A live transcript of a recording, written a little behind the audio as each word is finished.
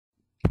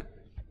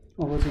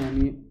अब चाहिँ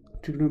हामी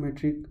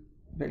ट्रिग्नोमेट्रिक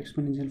र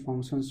एक्सपोनेन्शियल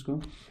फंक्शन्सको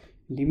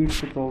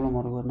लिमिट्सको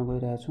प्रब्लमहरु गर्न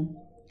गइरहेछौं।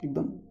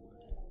 एकदम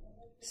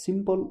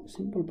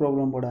सिम्पल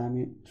प्रब्लमबाट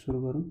हामी सुरु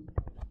गरौँ।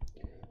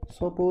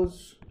 Suppose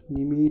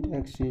limit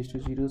x tends to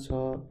 0 छ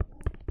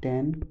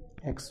tan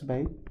x by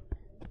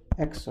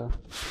x छ।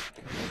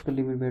 यसको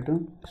लिमिट भेटौँ।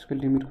 यसको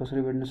लिमिट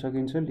कसरी भेट्न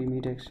सकिन्छ?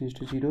 Limit x tends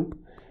to 0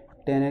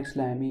 tan x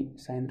लाई हामी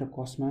sin र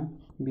cos मा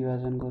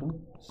विभाजन गरौँ।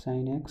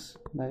 sin x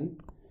by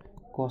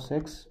cos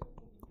x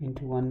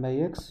into 1 by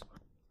x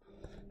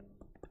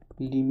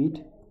limit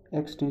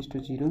x tends to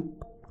 0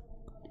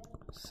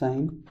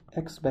 sin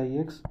x by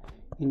x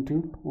into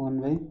 1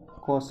 by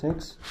cos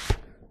x।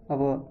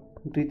 अब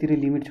दुईतिर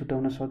लिमिट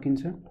छुटाउन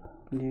सकिन्छ।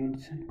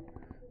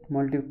 लिमिट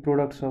मल्टी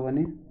प्रोडक्ट छ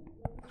भने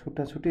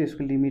छुट्टा छुट्टै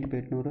यसको लिमिट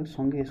भेट्नु र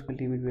सँगै यसको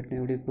लिमिट भेट्नु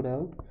एउटै कुरा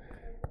हो।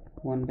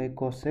 1 by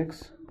cos x।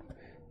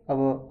 अब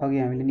अघि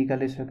हामीले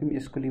निकालिसक्यौं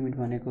यसको लिमिट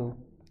भनेको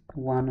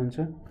 1 हुन्छ,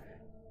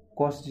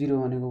 cos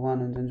 0 भनेको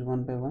 1 हुन्छ भने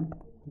 1 by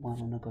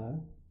 1 हुन गयो।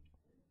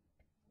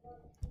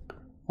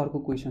 अर्को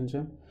क्वेशन छ।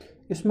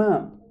 यसमा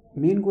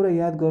मेन कुरा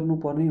याद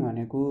गर्नुपर्ने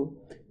भनेको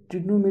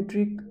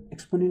trigonometric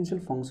exponential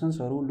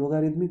फंक्शन्सहरु,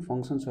 logarithmic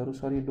फंक्शन्सहरु,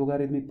 sorry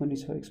logarithmic पनि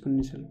छ,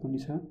 एक्सपोनेन्शियल पनि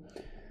छ।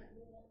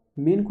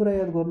 मेन कुरा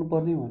याद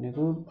गर्नुपर्ने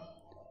भनेको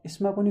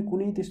यसमा पनि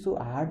कुनै त्यस्तो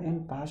हार्ड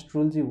एन्ड फास्ट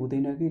रुल चाहिँ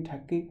हुँदैन कि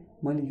ठ्याक्कै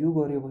मैले यो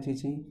गरेपछि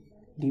चाहिँ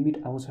लिमिट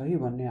आउँछ है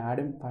भन्ने हार्ड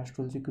एन्ड फास्ट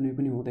रुल चाहिँ कुनै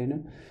पनि हुँदैन।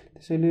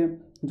 त्यसैले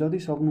जति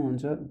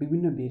सक्नुहुन्छ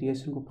विभिन्न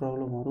भेरिएसनको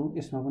प्रब्लमहरु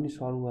यसमा पनि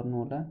सल्भ गर्नु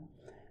होला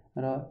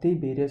र त्यही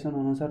भेरिएसन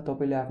अनुसार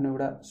तपाईले आफ्नो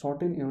एउटा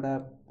सर्टेन एउटा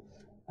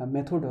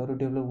मेथडहरु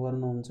डेभलप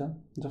गर्नुहुन्छ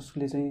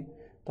जसले चाहिँ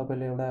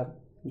तपाईलाई एउटा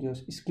यो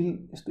स्किल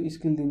यस्तो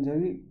स्किल दिन्छ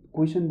कि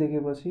क्वेशन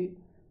देखेपछि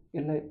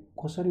यसलाई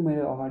कसरी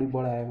मैले अगाडि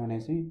बढाए भने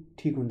चाहिँ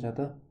ठीक हुन्छ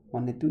त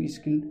भन्ने त्यो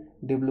स्किल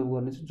डेभलप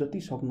गर्ने चाहिँ जति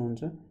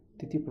सक्नुहुन्छ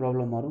त्यति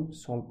प्रब्लमहरु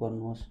सल्भ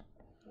गर्नुहोस्।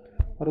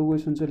 अरु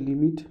क्वेशन छ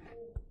limit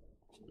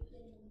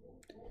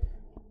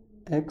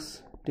x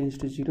tends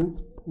to 0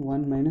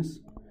 1 minus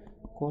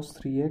cos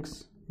 3x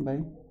by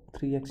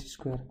 3x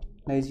square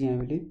लाई चाहिँ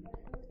हामीले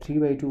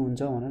 3/2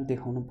 हुन्छ भनेर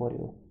देखाउनु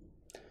पर्यो।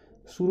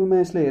 सुरुमा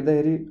यसलाई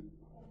हेर्दाखेरि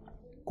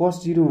cos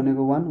 0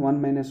 भनेको 1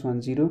 1 minus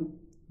 1 0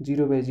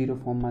 0/0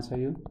 फर्ममा छ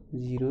यो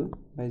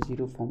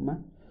 0/0 फर्ममा।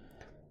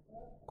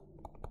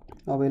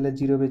 अब यसलाई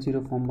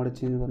 0/0 फर्मबाट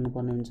चेन्ज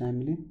गर्नुपर्ने हुन्छ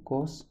हामीले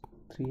cos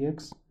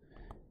 3x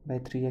by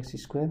 3x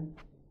square।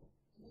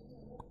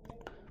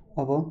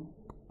 अब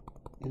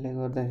यसलाई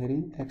गर्दाखेरि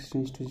x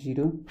टेन्ड्स टु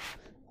 0।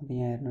 अब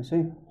यहाँ हेर्नुस् है,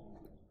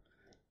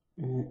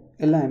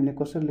 यसलाई हामीले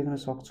कसरी लेख्न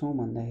सक्छौं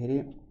भन्दाखेरि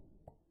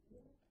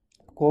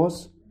cos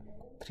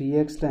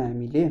 3x लाई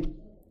हामीले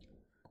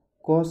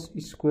cos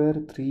square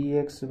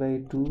 3x by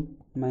 2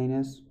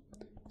 minus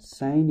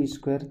sin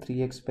square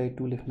 3x by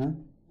 2 लेख्न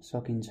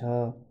सकिन्छ।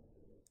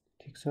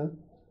 ठीक छ,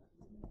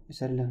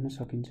 यसरी लेख्न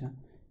सकिन्छ।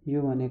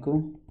 यो भनेको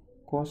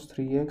cos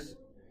 3x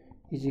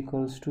is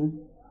equals to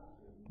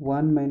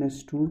 1 minus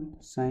 2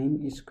 sin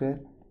square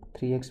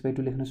 3x by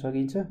 2 लेख्न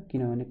सकिन्छ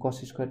किनभने cos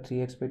स्क्वायर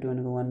 3x by 2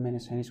 भनेको 1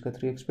 minus sin square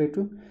 3x by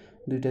 2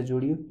 दुईटा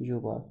जोडियो यो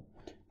भयो।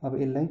 अब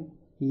यसलाई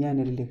यहाँ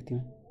नेरी लेख्दियौ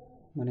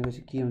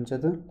भनेपछि के हुन्छ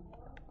त?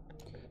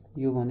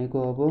 यो भनेको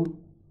अब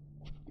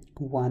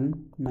 1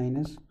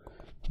 minus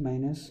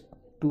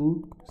 2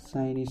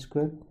 sin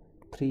square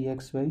 3x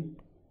by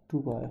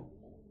 2 भयो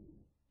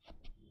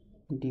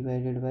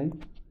डिवाइडेड बाइ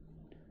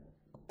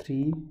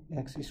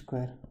 3x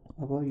स्क्वायर।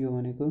 अब यो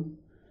भनेको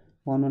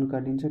 1 1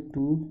 काटिन्छ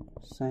 2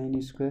 sin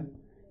square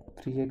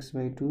 3x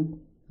by 2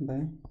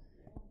 by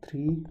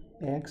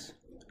 3x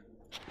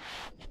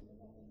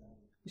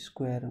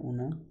square हुन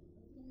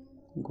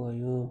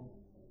गयो।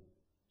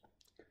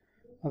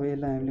 अब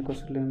यसलाई हामीले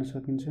कसरी लेख्न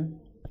सकिन्छ?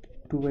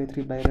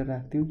 2/3 बाहिर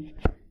राख्दियौ।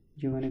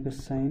 यो भनेको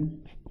sin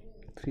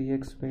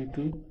 3x by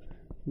 2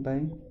 by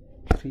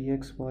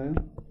 3x भयो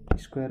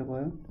स्क्वायर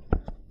भयो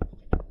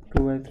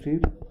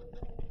 2/3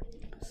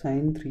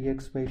 sin 3x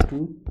by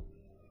 2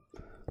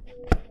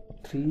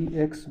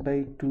 3x by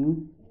 2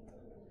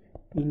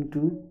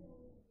 into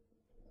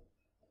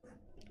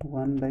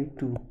 1 by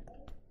 2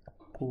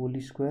 whole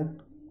square।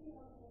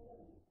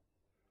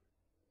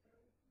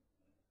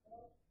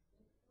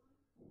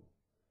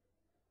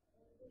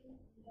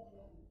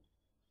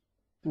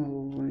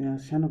 यहाँ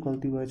सानो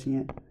गल्ती भएछ,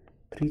 यहाँ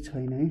 3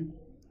 छैन है,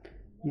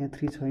 यहाँ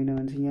 3 छैन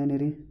भने चाहिँ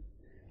यहाँनेरि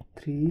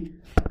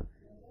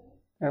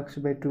 3x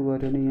by 2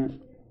 गर्यो भने यहाँ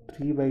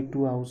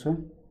 3/2 आउँछ।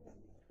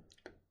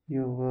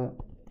 यो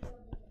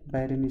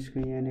बाहिर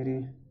निस्क्यो। यहाँनेरि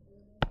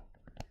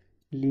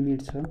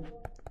लिमिट छ,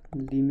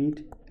 लिमिट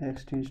x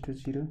टेन्ड्स टु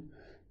 0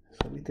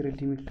 सबैतिर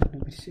लिमिट लेख्न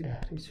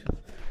बिर्सिरहेको छु।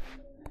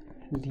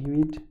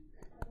 लिमिट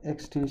x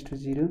टेन्ड्स टु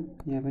 0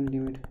 यहाँ पनि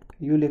लिमिट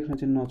यो लेख्न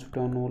चाहिँ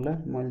नछुटाउनु होला।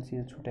 मैले चाहिँ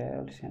यहाँ छुटाए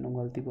अलि सानो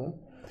गल्ती भयो,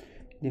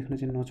 लेख्न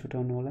चाहिँ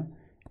नछुटाउनु होला।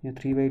 यहाँ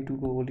 3/2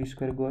 को होल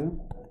स्क्वायर गयो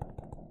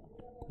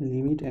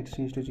limit x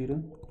tends to 0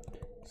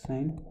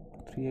 sin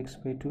 3x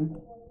by 2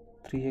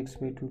 3x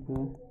by 2 को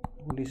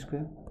whole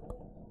square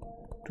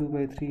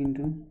 2/3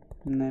 into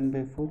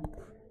 9/4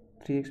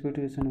 3x by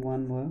 2 is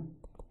 1 भयो।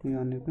 यो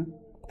भनेको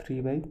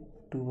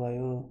 3/2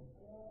 भयो।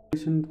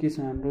 क्वेशन के छ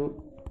हाम्रो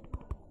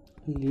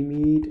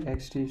limit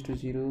x tense to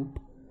 0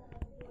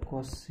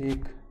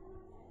 cosec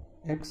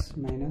x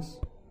minus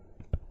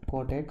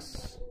cot x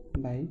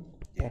by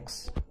x।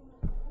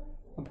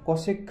 अब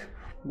cosec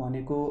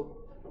भनेको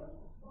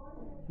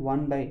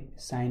 1 by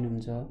sin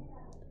हुन्छ,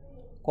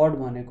 cot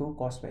भनेको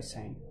cos by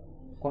sin।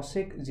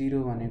 cosec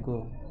 0 भनेको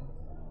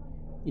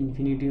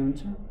इन्फिनिटी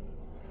हुन्छ,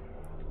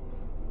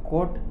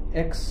 cot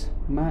x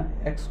मा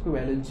x को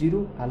भ्यालु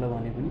 0 हालो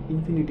भने पनि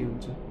इन्फिनिटी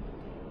हुन्छ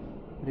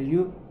र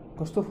यो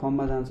कस्तो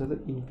फर्ममा जान्छ त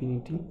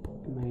इन्फिनिटी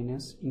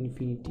माइनस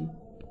इन्फिनिटी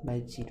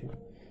बाई 0।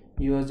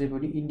 यो अझै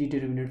पनि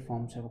इन्डिटर्मिनेट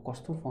फर्म छ। अब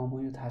कस्तो फर्म हो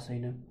यो थाहा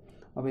छैन।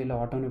 अब यसलाई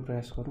हटाउने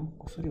प्रयास गरौँ,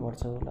 कसरी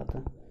हट्छ होला त।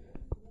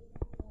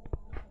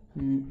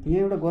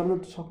 यहाँ एउटा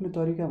गर्न सक्ने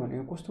तरिका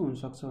भनेको कस्तो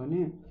हुनसक्छ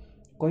भने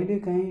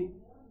कहिलेकाहीँ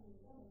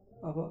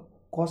अब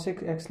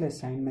cosec x लाई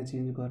साइनमा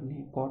चेन्ज गर्ने,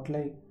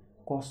 कटलाई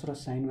कस र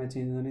साइनमा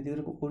चेन्ज गर्ने,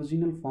 तिनीहरूको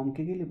ओरिजिनल फर्म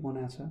केले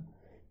बनाछ।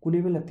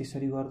 कुनै बेला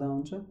त्यसरी गर्दा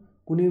हुन्छ,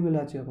 कुनै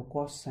बेला चाहिँ अब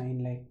कस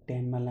साइनलाई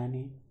टेनमा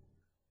लाने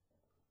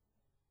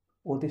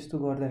हो। त्यस्तो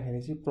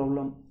गर्दाखेरि चाहिँ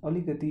प्रब्लम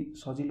अलिकति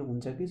सजिलो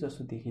हुन्छ कि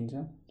जस्तो देखिन्छ,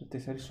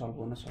 त्यसरी सल्भ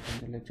गर्न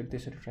सकिन्छ। लेक्चर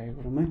त्यसरी ट्राई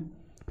गरौँ है।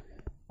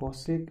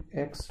 cosec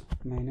x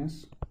minus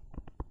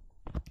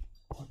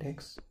cot x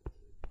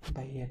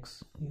by x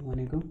यो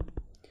भनेको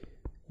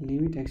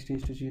limit x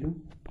tense to 0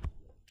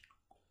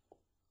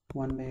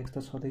 1 by x त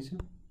छँदैछ,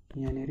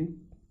 यहाँनिर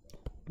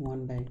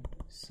 1 by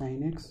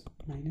sin x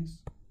minus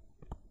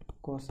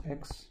cos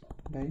x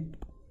by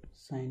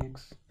sin x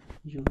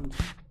यो हुन्छ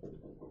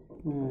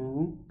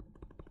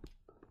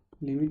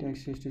लिमिट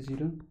x टेन्स टु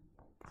 0।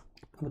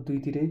 अब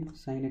दुईतिरै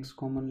sin x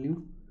common लिऊ,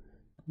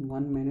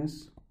 1 minus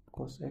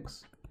cos x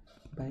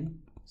by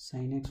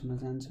sin x हुन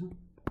जान्छ।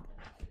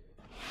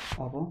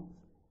 अब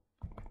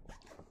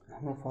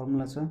हाम्रो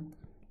फर्मुला छ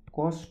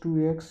cos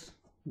 2x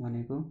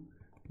भनेको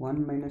 1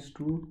 माइनस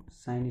 2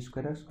 sin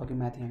स्क्वायर x। अघि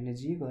माथि हामीले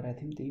जे गरेका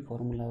थियौँ त्यही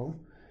फर्मुला हो,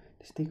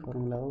 त्यस्तै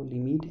फर्मुला हो।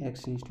 Limit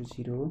x tense to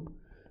 0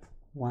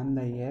 1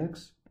 by x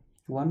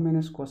 1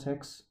 minus cos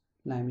x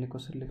लाई हामीले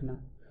कसरी लेख्न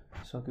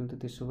सक्यौँ त।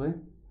 त्यसो भए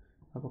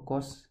अब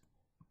cos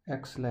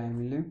x लाई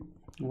हामीले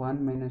 1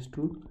 minus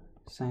 2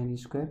 sin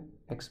square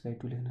x by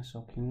 2 लेख्न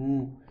सक्यौँ।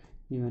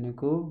 यो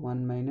भनेको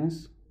 1 minus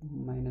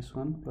minus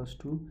 1 plus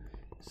 2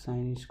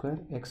 sin square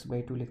x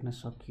by 2 लेख्न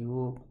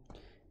सकियो।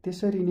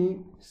 त्यसरी नै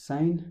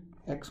sin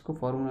x को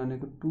फर्मुला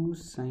भनेको 2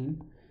 sin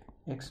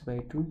x by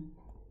 2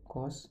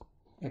 cos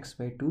x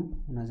by 2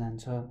 हुन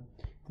जान्छ।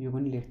 यो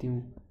पनि लेख्थ्यौँ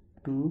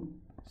 2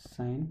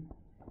 sin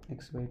x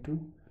by 2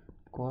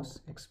 cos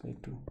x by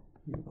 2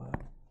 यो भयो।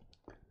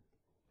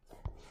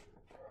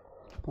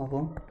 अब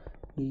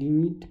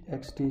limit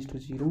x tense to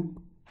 0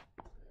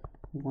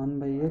 1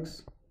 by x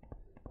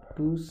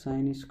 2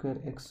 sin square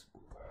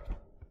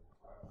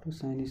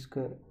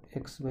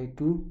x by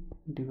 2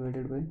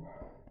 divided by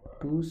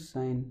 2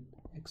 sin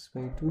x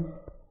by 2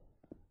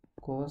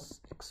 cos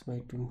x by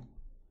 2।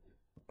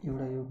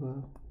 एउटा यो भयो,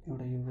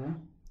 एउटा यो भयो,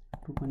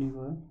 2 पनि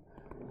भयो।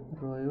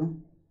 रह्यो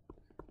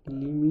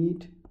limit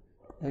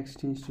x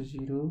tense to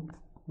 0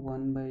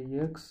 1 by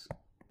x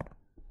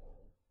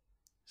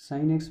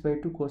sin x by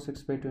 2 cos x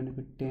by 2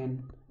 भनेको 10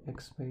 x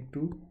बाई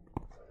 2।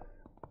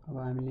 अब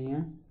हामीले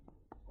यहाँ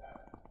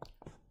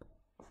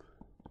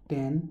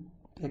 10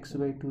 x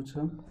बाई 2 छ,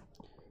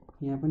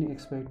 यहाँ पनि x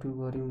बाई 2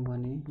 गऱ्यौँ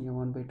भने यहाँ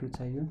 1 बाई 2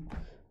 चाहियो।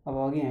 अब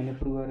अघि हामीले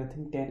प्रुभ गरेको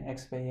थियौँ 10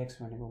 x बाई x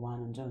भनेको 1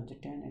 हुन्छ,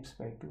 10 x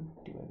by 2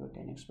 divide by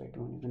 10 x by 2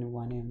 भनेको पनि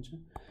 1 नै हुन्छ।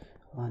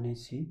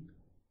 भनेपछि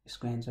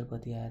यसको एन्सर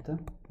कति आयो त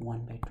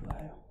 1 बाई 2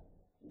 आयो।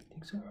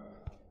 ठिक छ।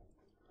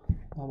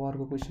 अब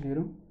अर्को क्वेसन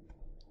हेरौँ।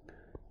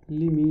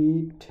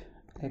 Limit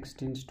x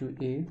tense to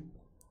a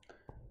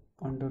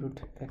under route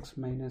x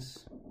minus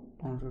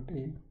under route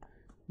a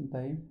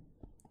by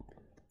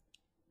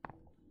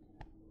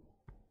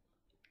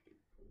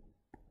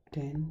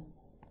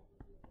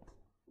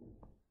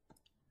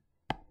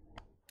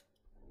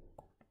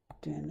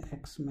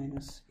 10x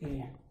minus a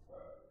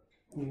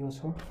यो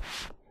छ।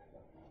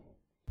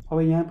 अब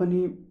यहाँ पनि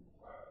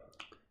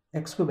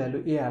x को भ्यालु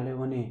a हाल्यो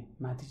भने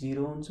माथि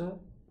 0 हुन्छ,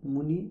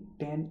 मुनि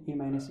 10a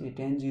माइनस a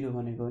 10 0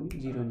 भनेको पनि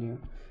 0 नै हो।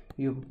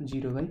 यो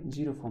 0 बाई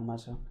 0 फर्ममा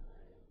छ।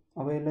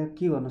 अब यसलाई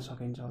के गर्न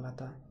सकिन्छ होला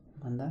त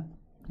भन्दा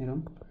हेरौँ।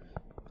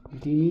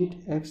 Limit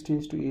x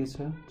tense to a छ,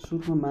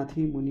 सुरुमा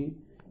माथि मुनि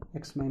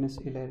x माइनस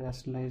a लाई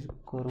ऱ्यासनलाइज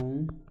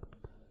गरौँ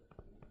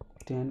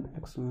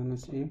 10x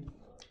माइनस a।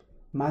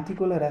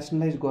 माथिकोलाई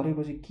ऱ्यासनलाइज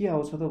गरेपछि के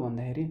आउँछ त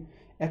भन्दाखेरि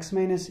x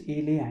माइनस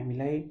a ले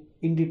हामीलाई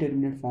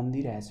इन्डिटर्मिनेट फर्म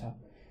दिइरहेछ।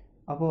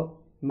 अब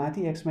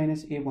माथि x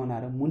माइनस a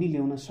बनाएर मुनि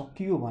ल्याउन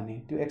सकियो भने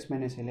त्यो x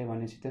माइनस a लाई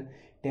भनेपछि त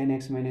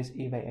 10x minus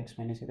a by x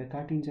minus a त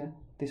काटिन्छ।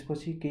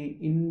 त्यसपछि केही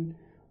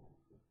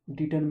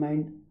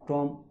इनडिटर्माइन्ड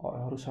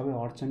टर्महरू सबै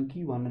हट्छन्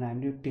कि भनेर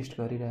हामीले टेस्ट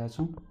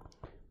गरिरहेछौँ।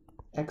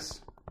 x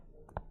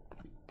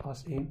plus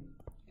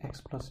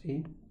a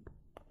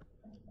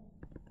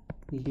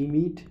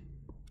limit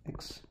x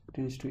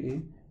tense to a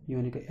यो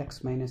भनेको x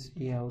माइनस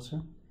a आउँछ।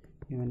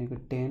 यो भनेको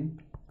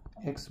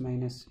 10x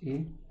minus a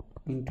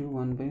into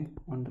 1 by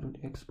under route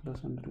x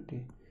plus under route a।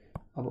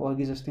 अब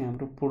अघि जस्तै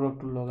हाम्रो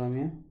प्रोडक्ट रुल लगाऊँ।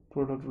 यहाँ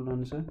प्रोडक्ट रुल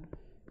अनुसार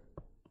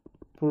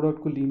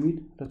प्रोडक्टको लिमिट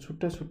र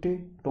छुट्टा छुट्टै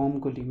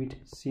टर्मको लिमिट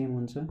सेम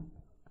हुन्छ।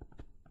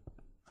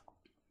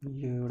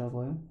 यो एउटा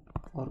भयो।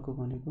 अर्को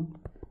भनेको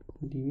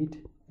limit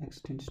x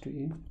tends to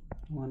a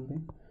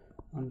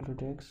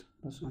 1/√x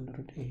 +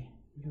 √a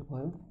यो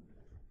भयो।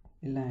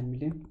 यसलाई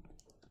हामीले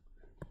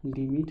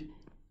limit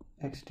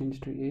x tends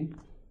to a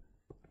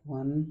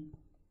 1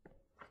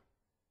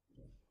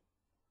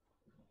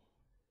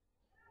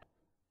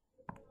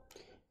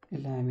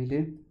 यसलाई हामीले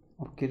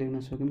अब के लेख्न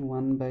सक्यौं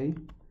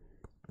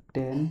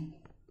 1/10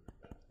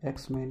 x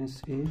 -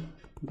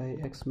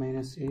 a/x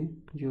 - a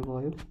यो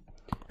भयो।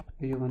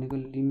 यो भनेको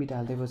लिमिट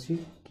हाल्दैपछि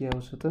के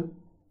आउँछ त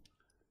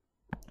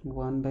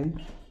 1/√a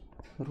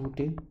 +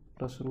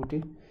 √a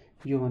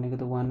यो भनेको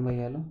त 1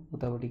 भइहाल्यो,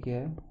 उतापट्टि के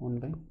आयो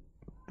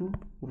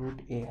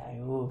 1/2√a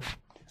आयो।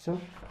 ठीक छ।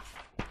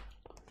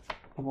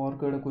 अब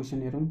अर्को एउटा क्वेशन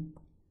हेरौं।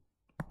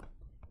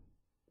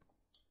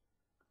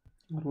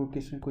 अर्को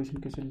क्वेशन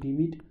के छ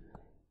limit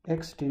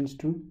x tends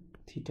to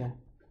theta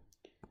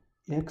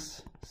x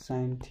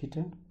sin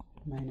theta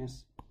minus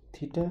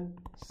theta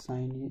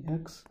sin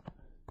x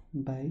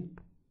by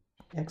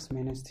x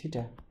minus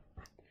theta.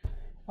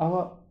 अब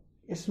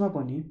यसमा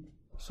पनि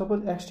suppose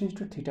x tends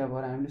to theta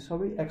भएर हामीले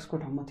सबै x को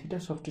ठाउँमा थीटा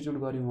सब्स्टिट्युट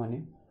गर्यौं भने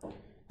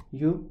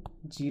यो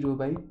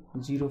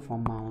 0/0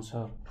 फर्ममा आउँछ।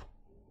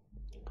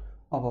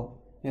 अब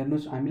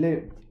हेर्नुस् हामीले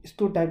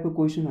यस्तो टाइपको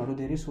क्वेशनहरु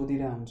धेरै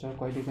सोधिरा हुन्छ।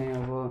 कहिलेकाहीँ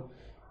अब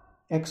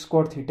x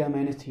cot theta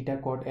minus theta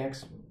cot x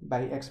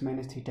by x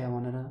minus theta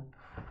भनेर,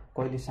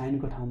 कहिले sin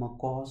को ठाउँमा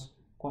cos,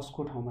 cos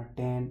को ठाउँमा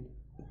tan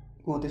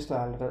हो त्यस्तो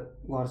हालेर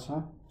गर्छ,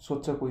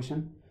 सोध्छ क्वेशन।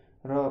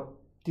 र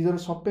तिनीहरु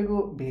सबैको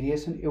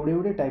भेरिएसन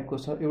एउटै टाइपको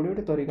छ,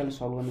 एउटै तरिकाले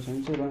सल्भ गर्न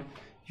सकिन्छ। र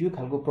यो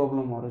खालको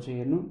प्रब्लमहरु चाहिँ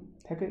हेर्नु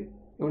ठ्याक्कै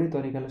एउटै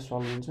तरिकाले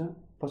सल्भ हुन्छ।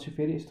 पछि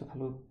फेरि यस्तो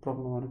खालको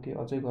प्रब्लमहरु के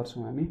अझै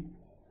गर्छौं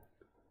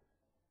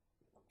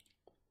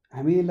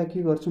हामी यसलाई के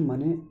गर्छौं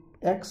भने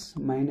x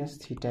minus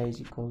theta is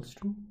equals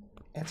to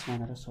h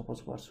भनेर सपोज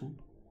गर्छौं।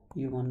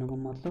 यो भन्नुको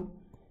मतलब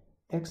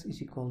x is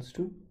equals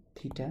to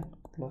theta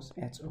plus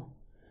h हो।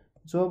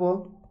 जब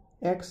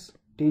x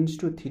टेन्ड्स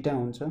टु थीटा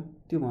हुन्छ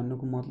त्यो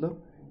भन्नुको मतलब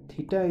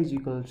theta is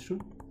equals to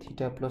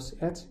theta plus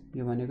h,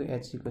 यो भनेको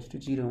h इक्वल्स टु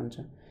 0 हुन्छ।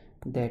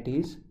 That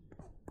is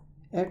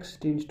x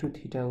tends to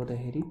theta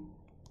हुँदाखेरि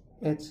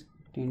h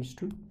टेन्ड्स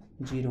टु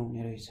 0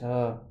 हुने रहेछ।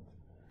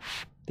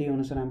 त्यही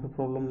अनुसार हाम्रो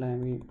प्रब्लमलाई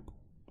हामी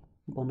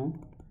बनाऊ।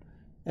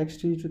 x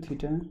tends to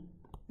theta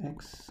x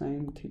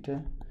sin theta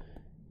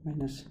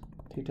minus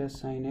theta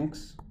sin x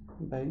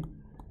by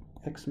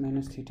x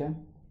minus theta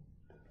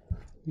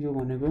यो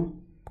भनेको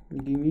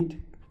लिमिट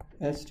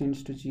h टेन्ड्स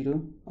टु 0।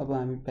 अब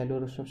हामी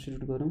भ्यालुहरु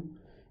सब्स्टिट्युट गरौँ।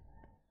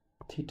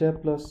 थीटा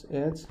प्लस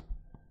h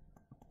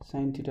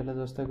sin थीटालाई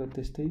जस्ताको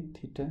त्यस्तै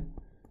थीटा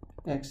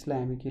x लाई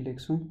हामी के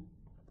लेख्छौं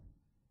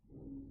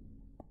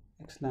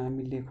x लाई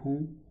हामी लेखौं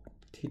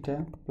थीटा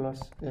प्लस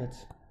h,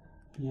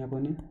 यहाँ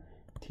पनि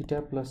theta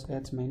plus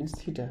h minus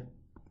theta.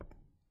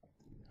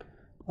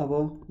 अब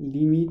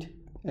लिमिट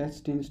h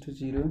टेन्ड्स टु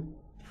 0।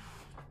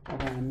 अब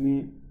हामी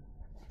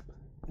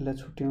यसलाई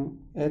छुट्याउँ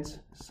h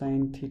sin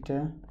theta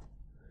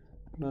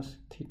plus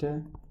theta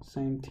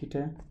sin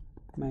theta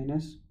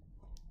minus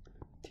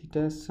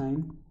theta sin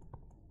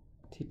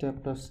theta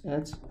plus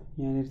h,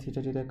 यहाँ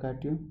थीटा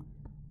काट्यो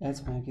h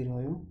बाँकी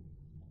रह्यो।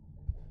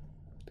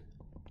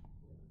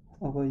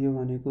 अब यो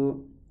भनेको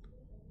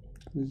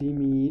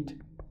लिमिट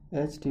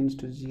h टेन्ड्स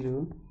टु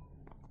 0।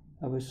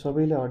 अब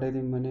सबैले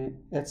हटाइदिउँ भने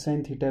h sin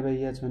theta by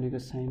h भनेको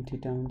sin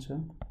थीटा हुन्छ।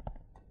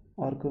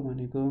 अर्को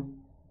भनेको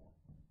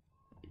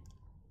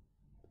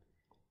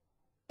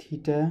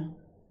theta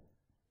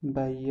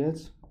by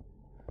h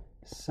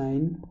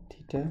sin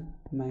theta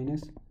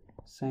minus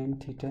sin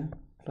theta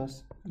plus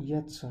h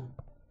छ।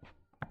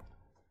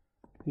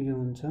 यो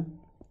हुन्छ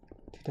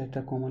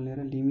थीटा कमन लिएर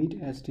limit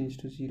h tends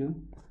to 0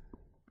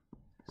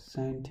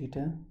 sin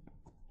theta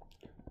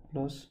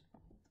plus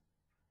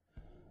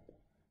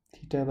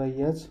theta by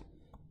h।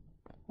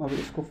 अब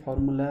यसको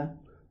फर्मुला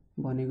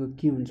भनेको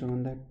के हुन्छ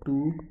भन्दा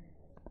 2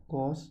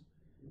 cos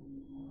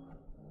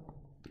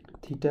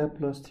theta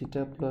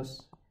plus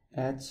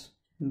h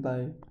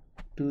by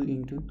 2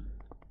 into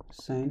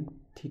sin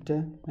theta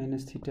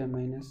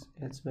minus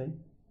h by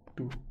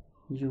 2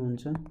 यो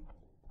हुन्छ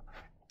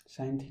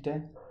sin theta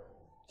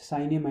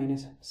sin a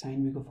minus sin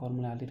b को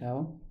फर्मुला हालेर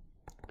हो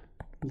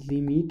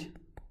लिमिट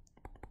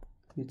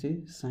यो चाहिँ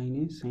sin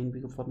a sin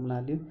b को फर्मुला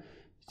हाल्यो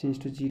tends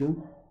to 0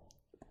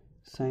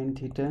 sin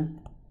theta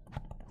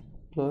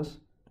plus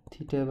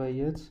theta by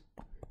h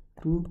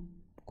 2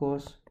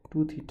 cos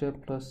 2 theta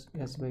plus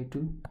h by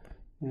 2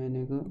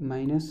 भनेको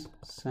माइनस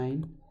sin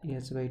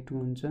h by 2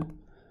 हुन्छ।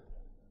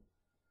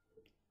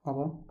 अब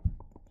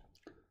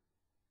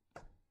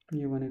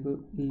यो भनेको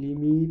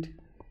limit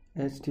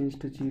h tends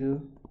to 0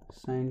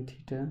 sin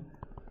theta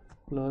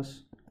plus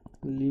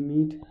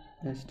limit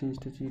h tends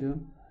to 0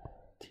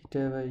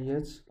 theta by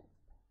h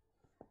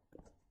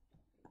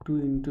 2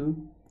 into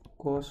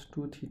cos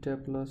 2 theta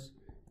plus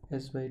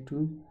h by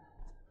 2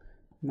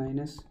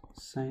 minus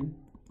sin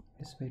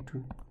h by 2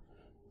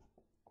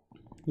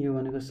 यो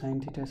भनेको sin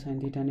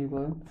theta नै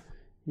भयो।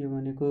 यो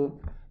भनेको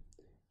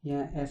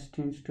यहाँ एस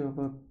टेन्स टु अब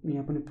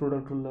यहाँ पनि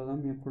प्रोडक्ट रुल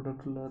लगाऊँ यहाँ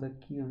प्रोडक्ट रुल लगाउँदा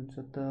के हुन्छ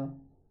त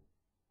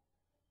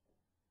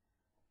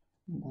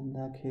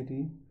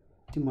भन्दाखेरि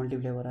त्यो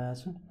मल्टिप्लाई भएर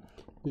आछ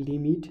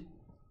लिमिट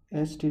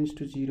एस टेन्स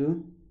टु 0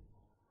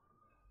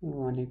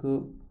 भनेको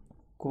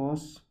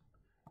cos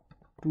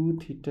 2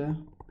 theta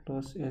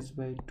plus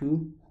s/2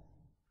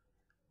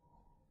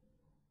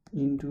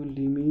 into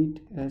limit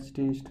S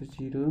tense to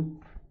 0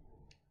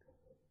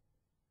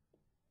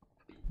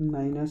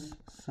 minus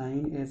sin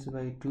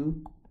s/2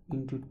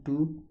 into 2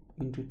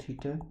 into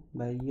theta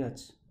by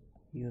h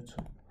यो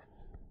छ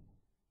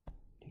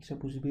ठीक छ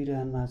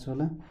बुझिरहनु भएको छ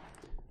होला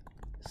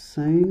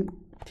sin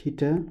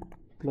थीटा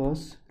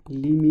प्लस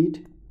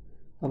लिमिट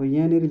अब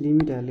यहाँनिर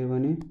लिमिट हाल्यो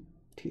भने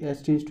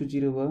एस टेन्स टु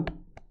 0 भयो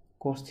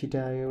cos थीटा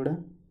आयो एउटा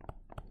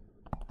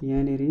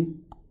यहाँनिर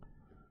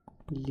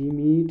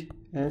limit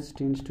S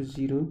tense to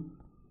 0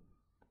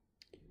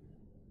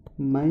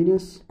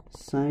 minus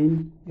sin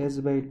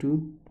s/2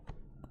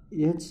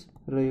 h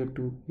र यो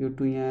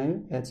 2 यहाँ आयो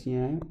h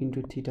यहाँ आयो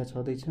इन्टु थीटा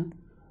छँदैछ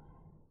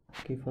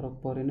केही फरक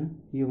परेन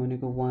यो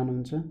भनेको 1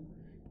 हुन्छ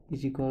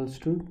is equals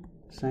to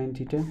sin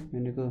theta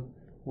भनेको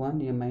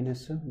 1 यहाँ माइनस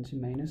छ भनेपछि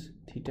माइनस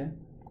थीटा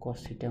cos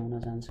थीटा हुन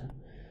जान्छ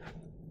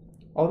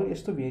अरु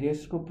यस्तो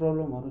भेरिएसको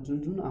प्रब्लमहरु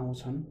जुन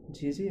आउँछन्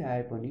जे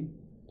आए पनि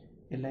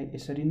यसलाई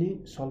यसरी नै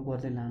सल्भ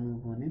गर्दै लानु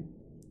हो भने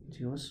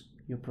जे होस्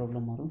यो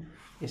प्रब्लमहरु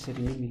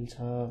यसरी नै मिल्छ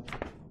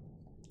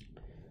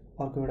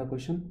अर्को एउटा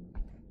क्वेशन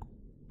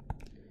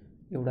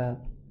एउटा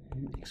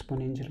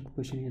exponential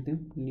question हेर्दियौ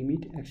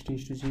limit x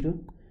tense to 0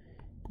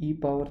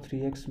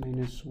 e⁻3x -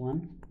 1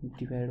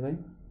 divide by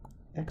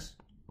x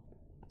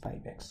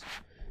 5x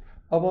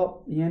अब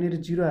यहाँनिर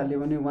 0 हाल्यो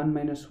भने 1 -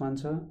 1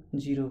 छ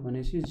 0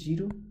 भनेपछि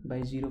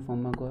 0/0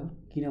 फर्ममा गयो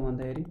किन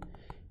भन्दाखेरि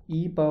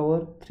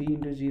e⁻3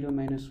 * 0 -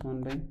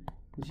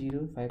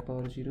 1/0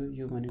 5/0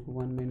 यो भनेको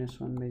 1 -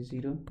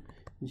 1/0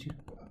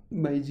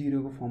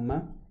 0/0 को फर्ममा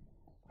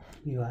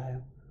यो आयो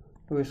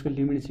अब यसको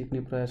लिमिट सिक्ने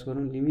प्रयास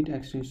गरौँ limit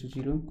x tense to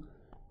 0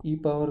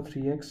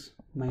 e⁻3x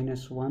 -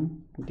 1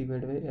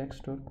 divide by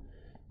x dot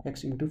x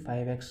into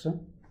 5x छ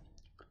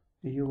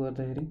यो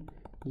गर्दाखेरि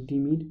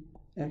limit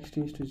x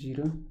tense to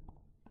 0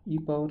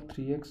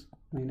 e⁻3x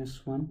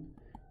 - 1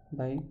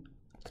 by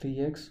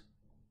 3x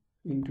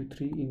into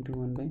 3 into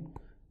 1 by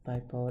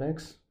 5/x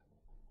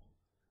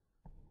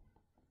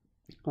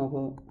अब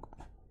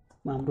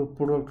हाम्रो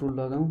प्रोडक्ट रुल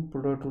लगाऊँ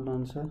प्रोडक्ट रुल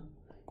अनुसार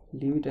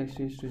limit x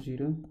tense to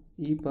 0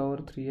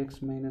 e⁻3x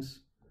 -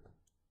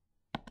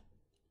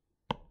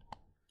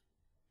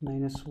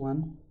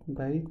 1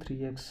 by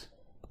 3x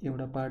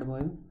एउटा part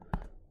भयो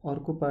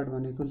अर्को पार्ट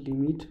भनेको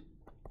limit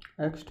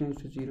x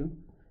tense to 0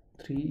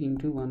 3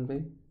 into 1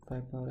 by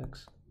 5/x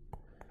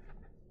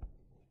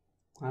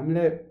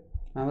हामीले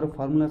हाम्रो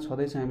फर्मुला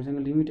छदैछ हामीसँग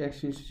limit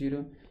x tense to 0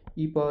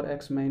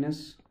 e⁻x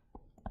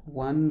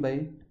 - 1 by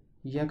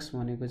x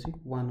भनेको चाहिँ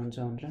 1 हुन्छ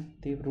भनेर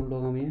त्यही रुल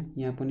लगाउँ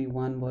यहाँ पनि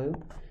 1 भयो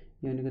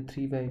यो भनेको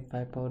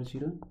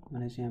 3/5/0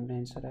 भनेपछि हाम्रो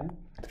आन्सर आयो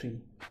 3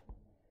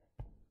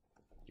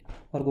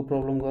 अर्को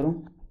प्रब्लम गरौँ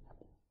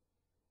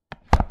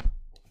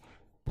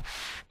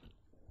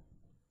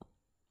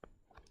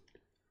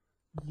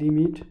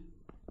limit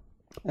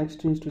x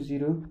tense to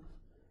 0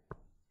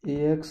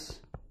 ax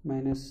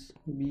minus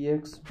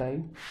bx by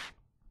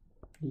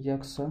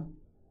x छ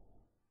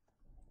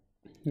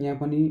यहाँ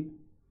पनि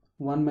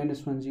 1 -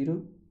 1 0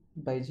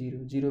 by 0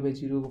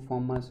 0/0 को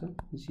फर्ममा छ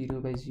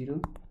 0/0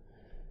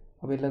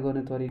 अब यसलाई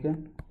गर्ने तरिका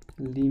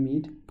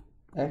लिमिट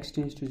x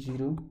टेन्स टु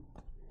 0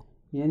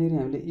 यहाँनिर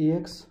हामीले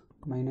ax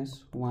 -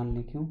 1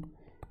 लेख्यौं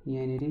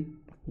यहाँनिर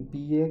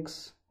bx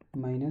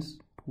 -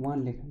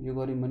 1 लेख्यौं यो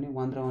गर्यौं भने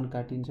 1 र 1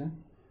 काटिन्छ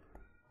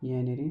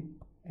यहाँनिर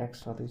x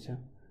छदैछ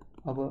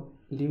अब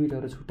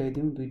लिमिटहरु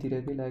छुट्याइदिउँ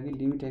दुईतिरकै लागि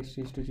limit x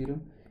tense to 0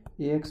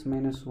 ax -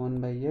 1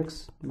 by x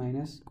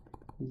minus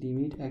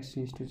limit x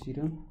tense to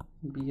 0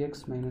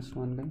 bx -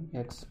 1 by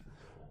x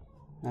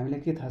हामीलाई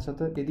के थाहा छ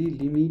त यदि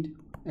limit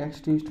x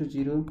tense to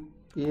 0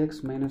 ax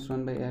 -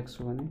 1 by x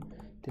हो भने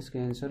त्यसको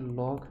आन्सर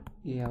log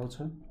a आउँछ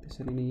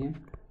त्यसरी नै यहाँ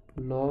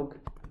log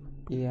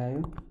a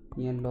आयो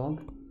यहाँ log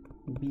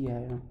b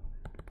आयो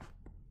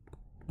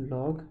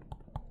log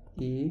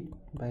a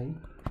by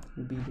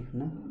b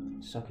लेख्न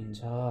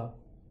सकिन्छ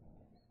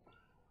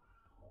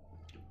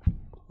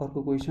अर्को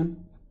question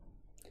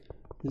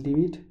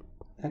limit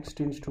x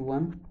tense to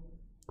 1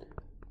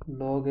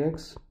 log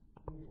x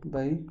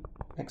by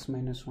x -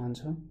 1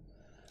 छ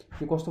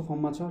यो कस्तो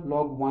फर्ममा छ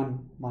log 1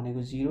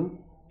 भनेको 0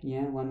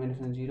 यहाँ 1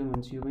 - 1 0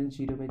 भन्छ यो पनि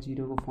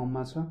 0/0 को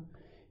फर्ममा छ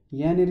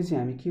यहाँनिर चाहिँ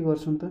हामी के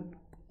गर्छौं त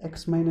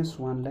x -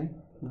 1 लाई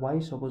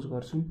y सपोज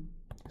गर्छौं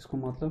यसको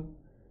मतलब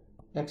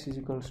x =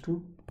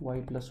 y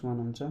 + 1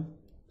 हुन्छ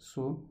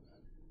सो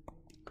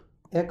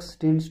x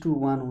टेन्स टु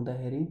 1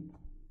 हुँदाखेरि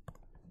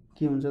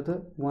के हुन्छ त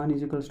 1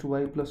 =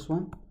 y +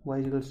 1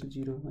 y =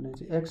 0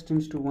 भनेपछि x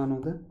टेन्स टु 1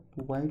 हुँदा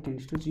y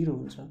टेन्स टु 0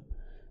 हुन्छ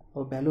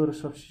अब भ्यालुहरु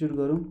सब्स्टिट्युट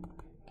गरौँ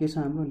के छ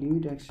हाम्रो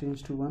limit x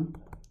tense to 1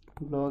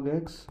 log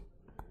x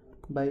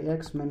by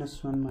x -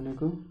 1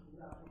 भनेको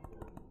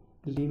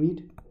limit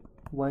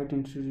y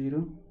tense to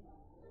 0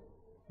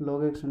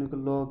 log x भनेको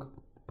log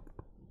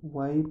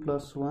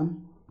y+1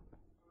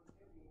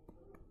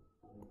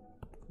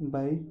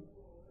 बाई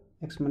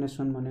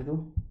एक्सपोनेन्सन भनेको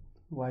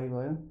y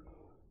भयो।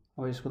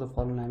 अब यसको त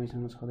फर्मुला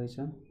हामीसँग छँदैछ,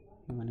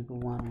 यो भनेको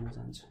 1 हुन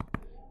जान्छ।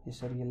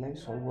 यसरी यसलाई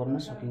सल्भ गर्न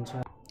सकिन्छ।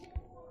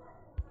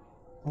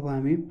 अब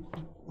हामी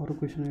अरु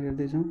क्वेशन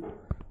हेर्दै जाउँ।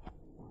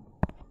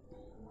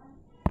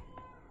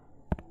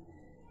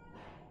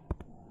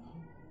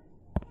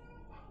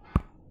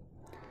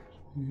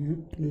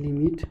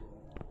 Limit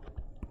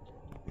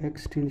x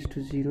tends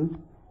to 0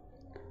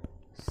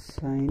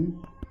 sin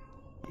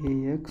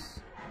ax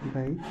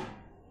by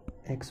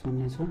x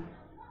भन्ने छ।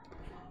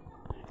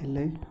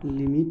 यसलाई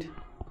limit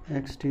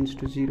x tends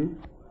to 0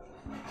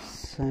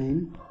 sin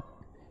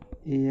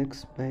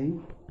ax by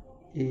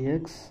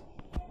ax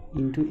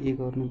into a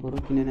गर्नु पर्यो,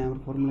 किनभने हाम्रो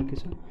फर्मुला के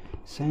छ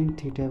sin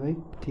theta by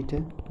theta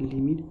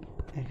limit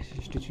x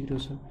tends to 0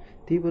 छ।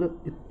 त्यही भएर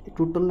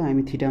टोटललाई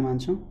हामी थीटा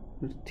मान्छौँ,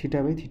 थीटा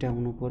बाई थीटा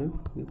हुनु पर्यो,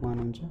 यो 1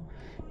 हुन्छ।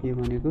 यो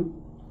भनेको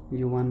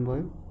यो 1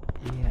 भयो,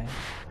 ए आयो।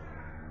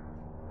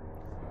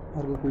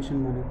 अर्को क्वेशन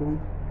भनेको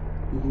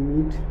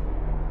limit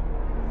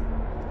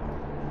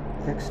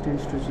x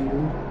tends to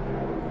 0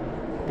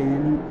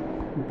 tan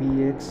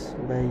bx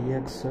by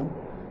x छ।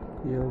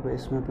 यो अब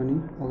यसमा पनि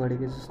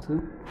अगाडिको जस्तो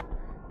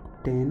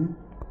tan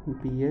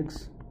bx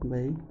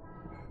by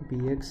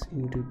bx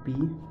into b,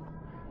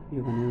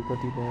 यो भनेको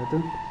कति भयो त,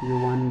 यो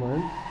 1 भयो,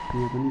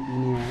 यहाँ पनि b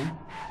नै आयो।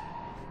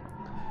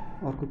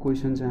 अर्को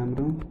क्वेशन चाहिँ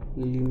हाम्रो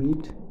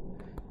limit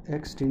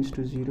x tends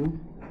to 0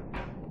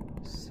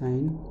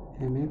 sin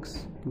mx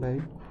by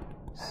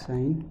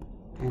sin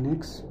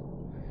nx।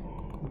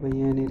 अब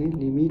यहाँनिर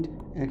limit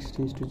x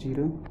tends to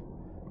 0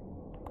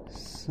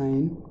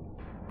 sin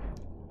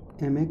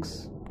mx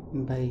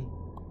by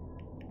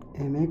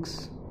mx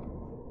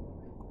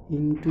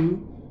into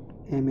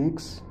mx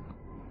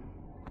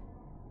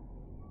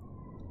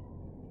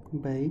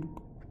by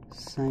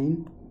sin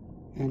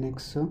nx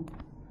छ।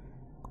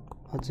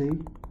 अझै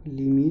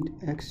limit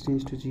x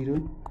tends to 0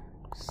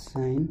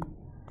 sin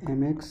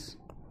mx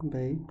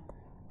by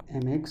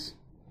mx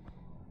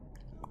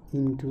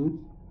into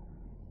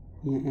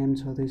यहाँ m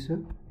छँदैछ,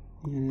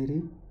 यहाँनिर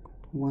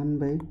 1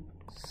 by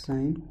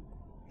sin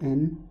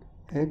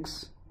nx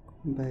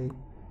by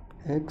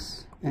x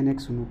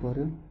nx हुनु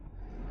पर्यो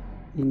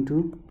into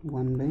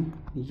 1 by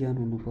n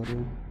हुनु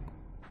पर्यो।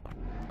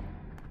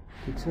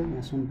 ठिक छ,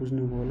 यहाँसम्म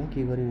बुझ्नुभयो होला।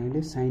 के गर्यौँ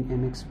हामीले sin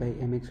mx बाई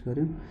mx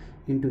गर्यौँ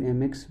into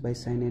mx by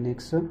sin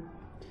nx छ।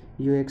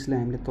 यो x लाई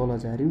हामीले तल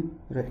झार्यौँ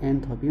र n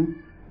थप्यौँ,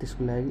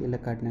 त्यसको लागि यसलाई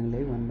काट्नको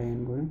लागि 1 बाई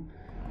n गऱ्यौँ।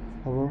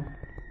 अब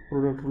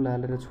प्रोडक्ट रुल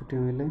हालेर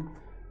छुट्यौँ यसलाई,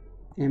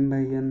 m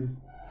by n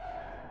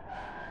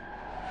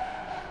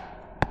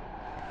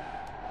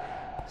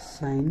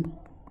sin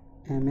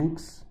mx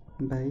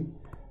by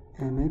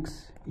mx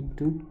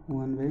into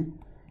 1 by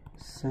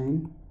sin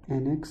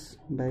nx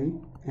by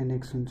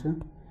nx हुन्छ।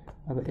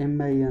 अब m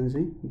बाई n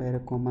चाहिँ बाहिर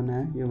कमन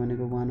आयो, यो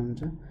भनेको 1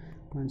 हुन्छ,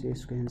 1 चाहिँ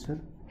यसको एन्सर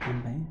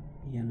m बाई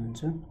n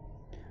हुन्छ।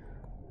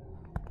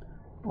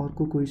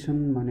 अर्को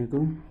क्वेशन भनेको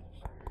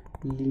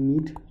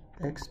limit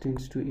x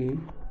tends to a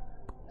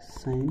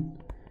sin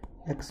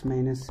x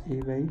minus a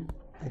by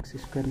x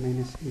square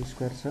minus a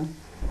square छ।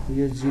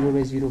 यो 0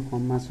 बाई 0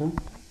 फर्ममा छ।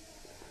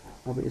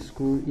 अब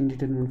यसको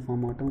इन्डिटरमिनेन्ट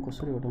फर्म हटाउँ,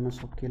 कसरी हटाउन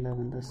सकिएला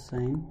भन्दा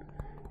sin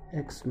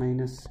x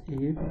minus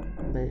a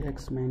by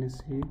x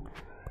minus a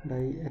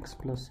by x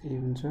plus a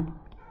हुन्छ।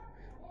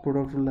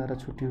 प्रोडक्ट रुल लाएर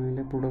छुट्यौँ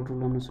यसलाई, प्रोडक्ट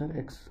रुल अनुसार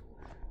x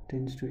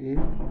tends to a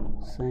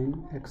sin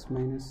x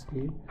minus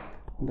a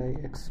by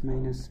x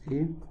minus a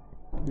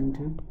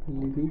into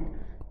limit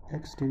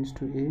x tends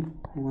to a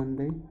 1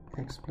 by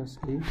x plus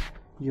a,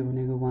 यो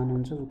भनेको 1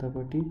 हुन्छ,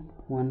 उतापट्टि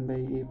 1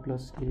 by a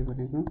plus a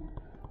भनेको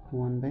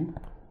 1 by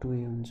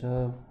 2a हुन्छ।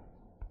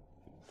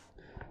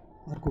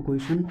 अर्को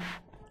question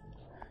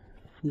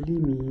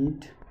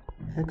limit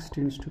x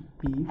tends to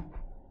p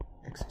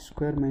x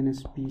square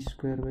minus p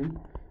square by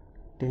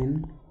 10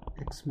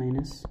 x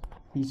minus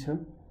p छ।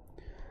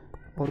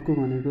 अर्को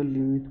भनेको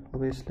लिमिट,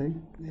 अब यसलाई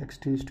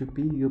x टेन्ड्स टु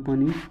p, यो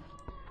पनि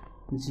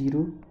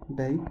 0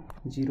 बाई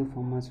 0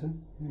 फर्ममा छ,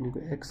 भनेको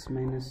x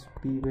minus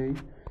p by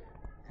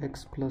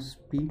x plus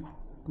p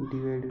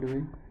divided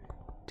by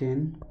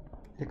 10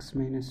 x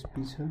minus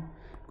p छ।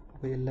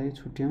 अब यसलाई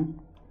छुट्यौँ,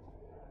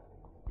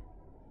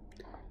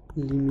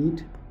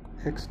 limit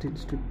x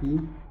tends to p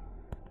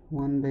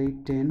 1 by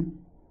 10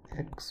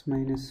 x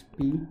minus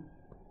p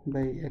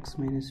by x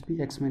minus p,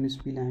 x minus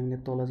p लाई हामीले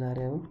तल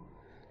झारे हो,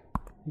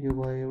 यो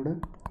भयो एउटा।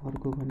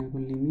 अर्को भनेको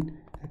limit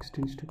x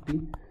tends to p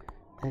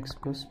x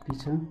plus p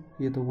छ,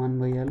 यो त 1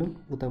 भइहाल्यो,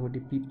 उतापट्टि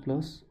p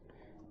प्लस,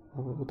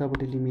 अब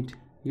उतापट्टि लिमिट,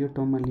 यो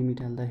टर्ममा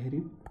लिमिट हाल्दाखेरि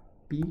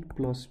p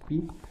plus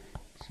p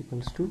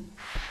equals to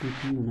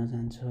 2p हुन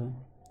जान्छ।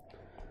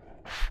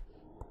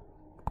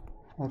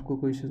 अर्को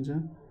क्वेशन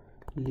छ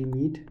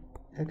limit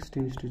x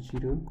tends to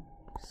 0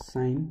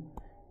 sin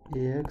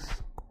ax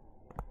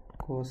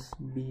cos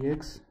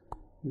bx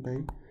by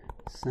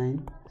sin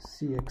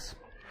cx।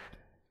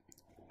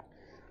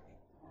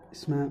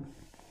 यसमा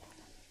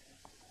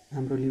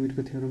हाम्रो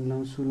लिमिटको थ्योरम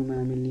लाउँ। सुरुमा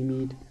हामी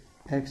limit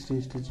x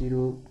tends to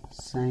 0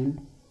 sin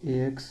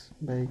ax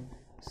by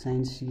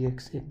sin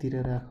cx एकतिर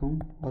राखौं,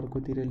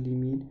 अर्कोतिर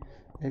limit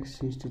x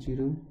tends to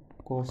 0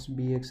 cos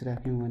bx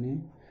राख्यौं भने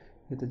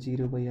यो त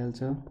 0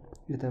 भइहाल्छ,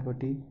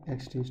 यतापट्टि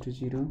x टेन्ड्स टु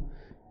 0।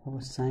 अब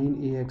sin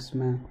ax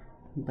मा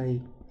by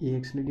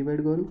ax ले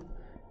डिभाइड गरौँ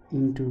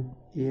इन्टु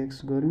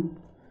ax गरौँ,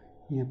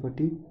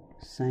 यहाँपट्टि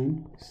sin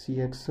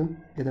cx छ,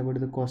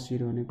 यतापट्टि त cos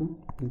 0 भनेको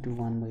इन्टु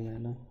 1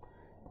 भइहाल्यो,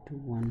 इन्टु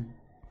 1।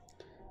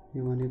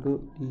 यो भनेको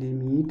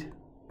लिमिट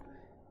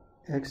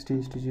x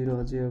टेन्ड्स टु 0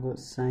 अझै अब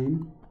sin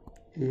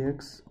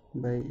ax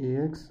by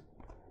ax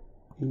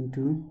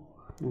into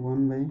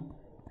 1 by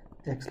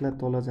x लाई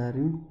तल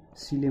झार्यौं,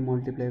 c ले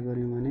मल्टिप्लाई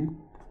गर्यौं भने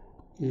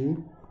a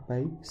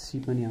by c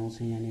पनि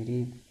आउँछ यहाँनेरि।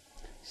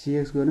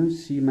 cx गर्यौं,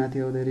 c माथि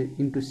आउँदाखेरि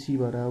इन्टु c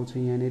भएर आउँछ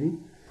यहाँनेरि,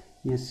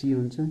 यहाँ c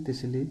हुन्छ,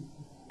 त्यसैले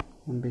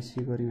 1 by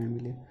c गर्यौं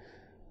हामीले।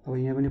 अब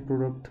यहाँ पनि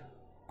प्रोडक्ट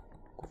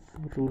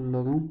रुल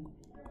लगाउँ,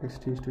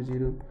 x tends to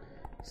 0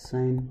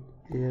 sin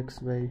ax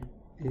by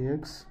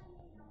ax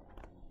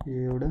यो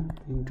एउटा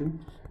into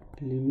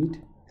limit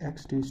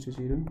x tends to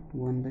 0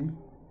 1 by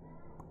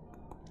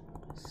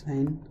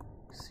sin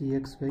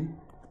cx by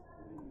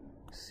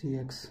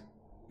cx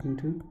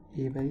into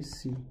a by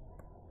c।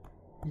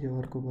 यो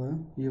अर्को भयो,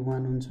 यो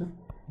 1 हुन्छ,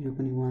 यो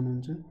पनि 1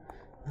 हुन्छ,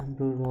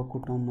 हाम्रो रको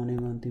टर्म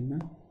भनेको अन्तिममा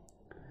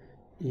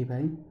a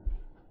by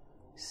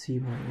c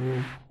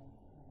भयो।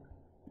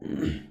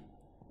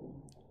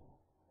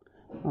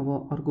 अब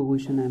अर्को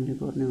क्वेसन हामीले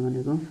गर्ने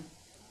भनेको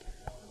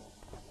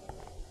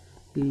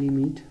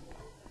limit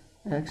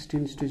x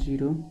tends to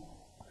 0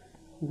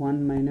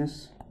 1 minus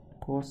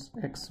cos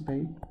x by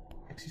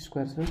x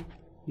square छ,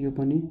 यो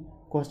पनि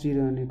cos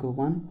 0 भनेको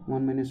 1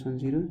 1 minus 1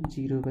 0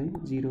 0 by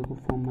 0 को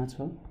फर्ममा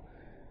छ।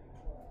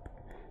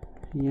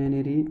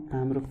 यहाँनेरि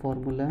हाम्रो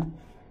formula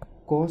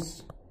cos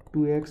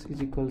 2x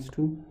is equals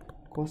to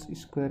cos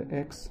square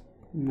x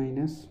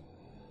minus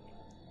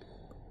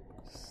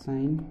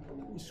sin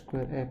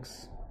square x,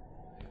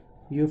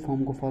 यो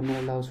फर्मको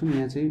फर्मुला लाउँछौं।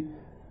 यहाँ चाहिँ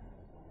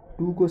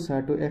 2 को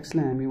साटो x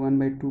लाई हामी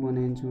 1/2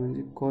 बनाइन्छौं भने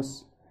चाहिँ cos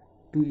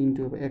 2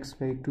 into x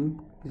by 2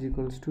 is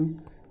equals to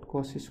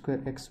cos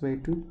square x by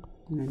 2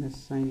 minus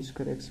sin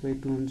square x by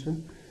 2 हुन्छ।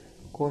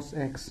 cos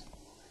x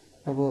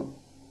अब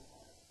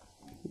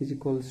is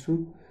equals to,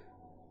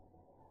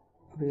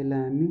 अब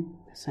यसलाई हामी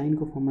sin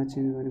को फर्ममा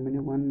चेन्ज गर्यौं भने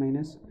 1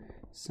 minus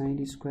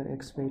sin square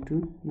x by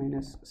 2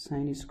 minus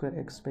sin square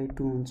x by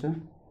 2 हुन्छ।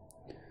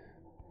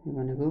 यो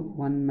भनेको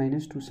 1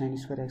 minus 2 sin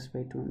square x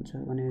by 2 हुन्छ,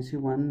 भनेपछि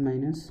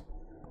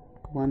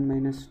 1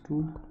 minus 2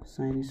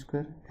 sin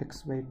square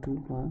x by 2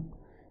 भयो,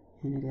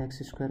 यहाँनेरि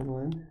x स्क्वायर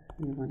भयो।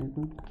 यो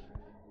भनेको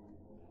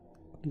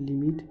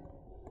limit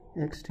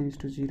x tends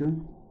to 0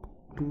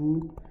 2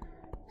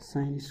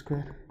 sin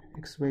square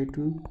x by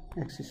 2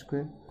 x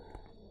square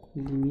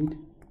limit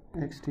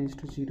x tends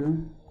to 0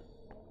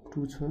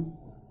 2 छ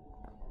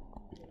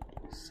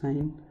sin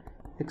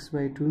x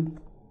by 2,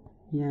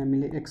 यहाँ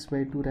हामीले x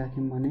by 2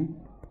 राख्यौं भने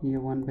यो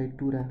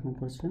 1/2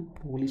 राख्नुपर्छ,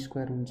 होल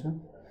स्क्वायर हुन्छ,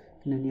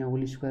 किनभने यहाँ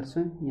होल स्क्वायर छ,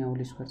 यहाँ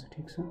होल स्क्वायर छ,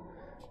 ठिक छ।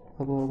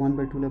 अब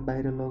 1/2 लाई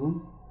बाहिर लगाउँ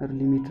र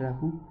लिमिट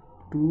राखौं,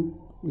 2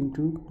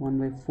 into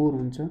 1/4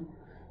 हुन्छ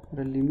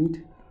र limit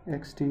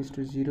x tends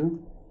to 0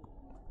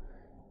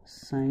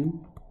 sin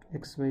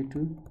x by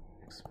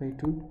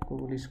 2 को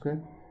होल स्क्वायर,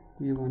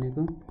 यो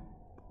भनेको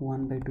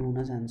 1/2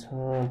 हुन जान्छ।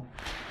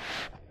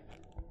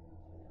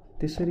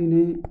 त्यसरी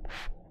नै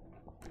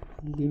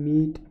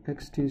limit x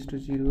tends to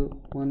 0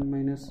 1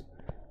 minus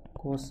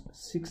cos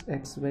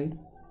 6x by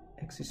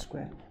x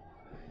square,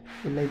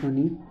 यसलाई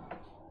पनि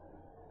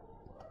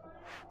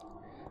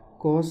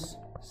cos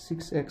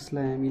 6x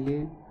लाई हामीले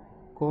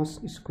cos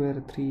square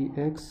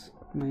 3x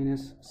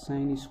minus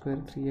sin square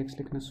 3x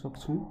लेख्न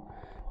सक्छौं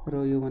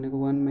र यो भनेको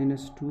 1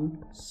 minus 2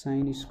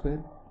 sin स्क्वायर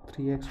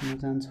 3x हुन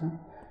जान्छ।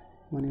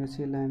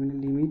 भनेपछि यसलाई हामीले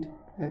limit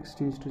x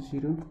tends to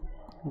 0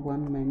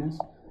 1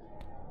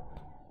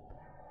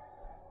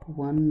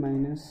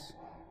 minus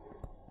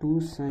 2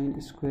 sin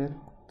square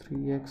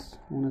 3x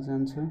हुन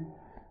जान्छ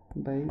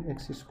by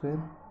x स्क्वायर,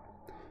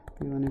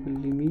 यो भनेको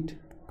limit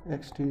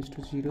x tends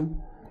to 0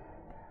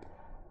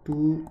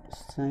 2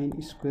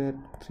 sin square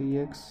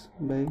 3x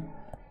by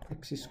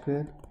x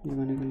square, यो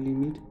भनेको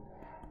limit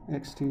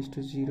x tends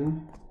to 0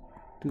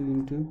 2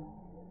 into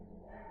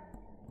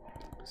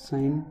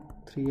sin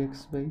 3x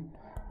by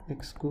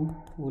x को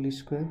whole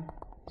square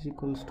is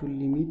equals to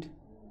limit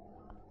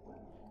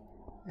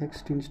x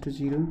tends to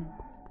 0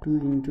 2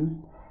 into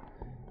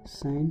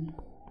sin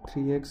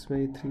 3x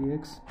by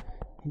 3x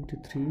into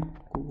 3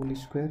 को whole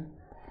square,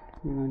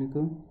 यो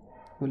भनेको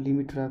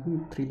limit राखौं,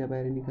 3 लाई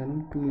बाहिर निकालौं,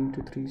 2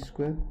 into 3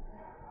 square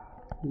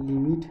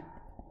limit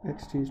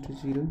x tends to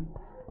 0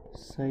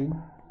 sin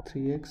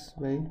 3x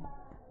by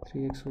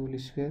 3x whole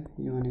square,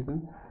 यो भनेको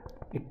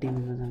 18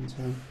 हुन जान्छ।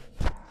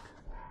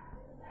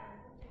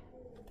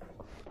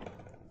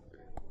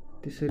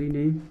 त्यसरी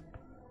नै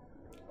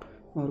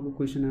अर्को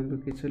क्वेसन हाम्रो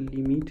के छ,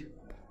 limit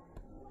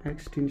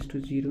x tends to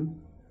 0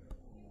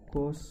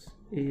 cos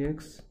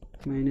ax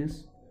minus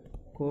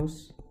cos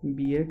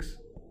bx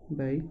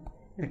by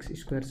x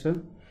square छ।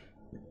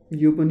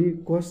 यो पनि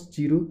cos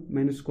 0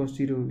 minus cos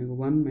 0 भनेको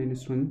 1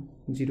 minus 1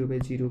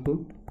 0/0 को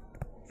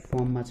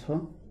फर्ममा छ।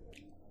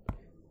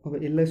 अब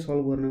यसलाई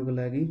सल्भ गर्नको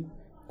लागि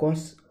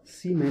cos c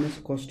minus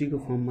cos d को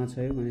फर्ममा छ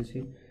यो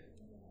भनेपछि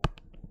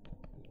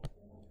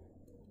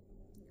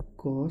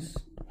cos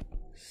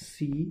c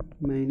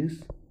minus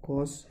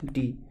cos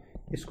d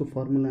यसको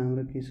फर्मुला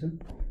हाम्रो के छ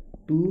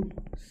 2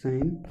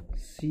 sin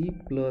c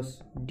plus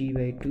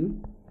d/2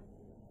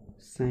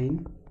 sin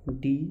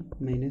d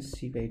minus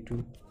c/2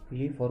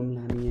 यही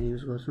फर्मुला हामी यहाँ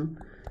युज गर्छौं।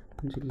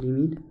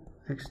 Limit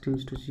x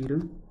tends to 0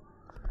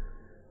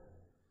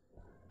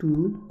 2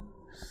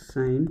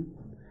 sin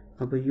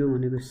अब यो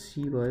भनेको c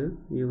भयो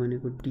यो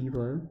भनेको d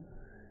भयो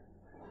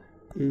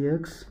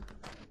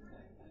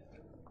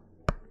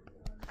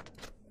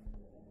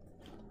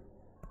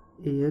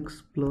ax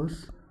plus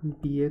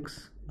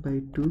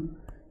bx/2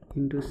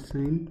 into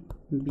sin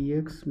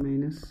bx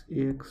minus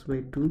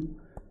ax/2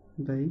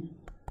 by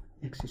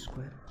x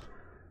square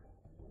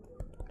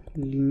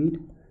limit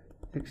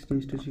x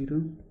tends to 0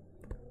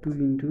 2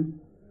 into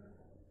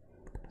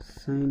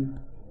sin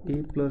a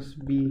plus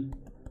b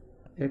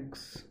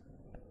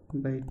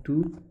x/2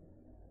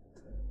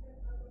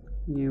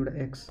 यहाँ एउटा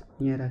x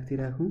यहाँ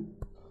राख्दिराखौं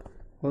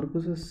अर्को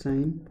छ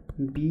sin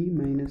b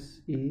minus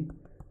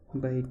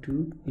a/2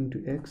 into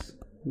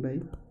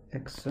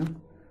x/x छ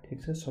ठीक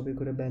छ सबै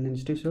कुरा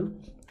ब्यालेन्स्डै छ।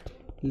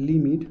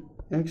 Limit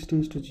x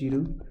tends to 0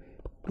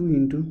 2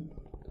 into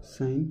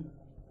sin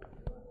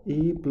a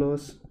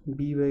plus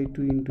b/2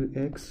 into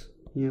x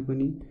यहाँ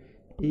पनि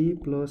a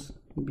plus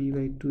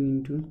b/2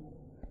 into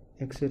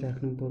x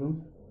राख्नु पर्यो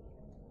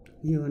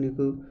यो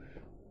भनेको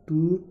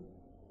 2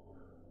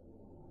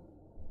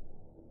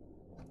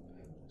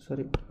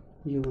 सरी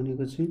यो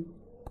भनेको चाहिँ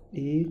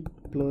a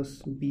plus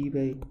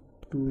b/2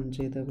 हुन्छ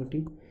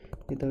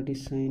यतापट्टि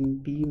sin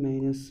b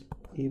minus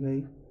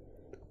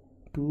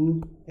a/2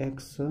 x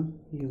छ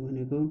यो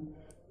भनेको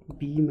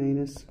b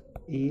minus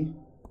a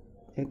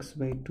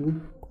x/2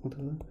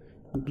 अथवा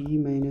b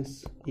minus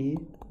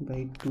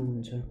a/2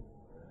 हुन्छ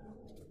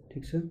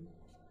ठीक छ।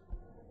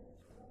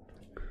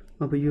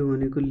 अब यो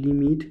भनेको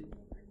लिमिट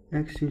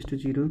x टेन्ड्स टु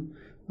 0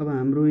 अब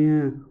हाम्रो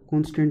यहाँ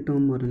कन्स्ट्यान्ट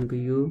टर्म भनेको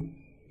यो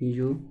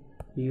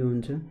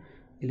हुन्छ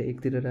यसलाई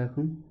एकतिर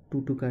राखौं 2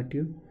 2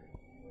 काट्यो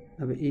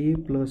अब a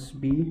plus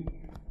b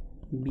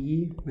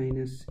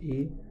minus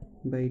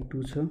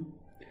a/2 छ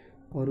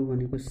अरु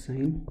भनेको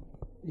sin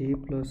a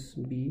plus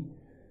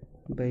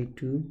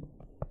b/2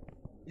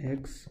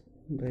 x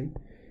by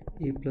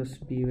a plus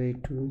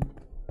b/2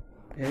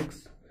 x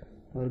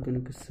और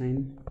भनेको sin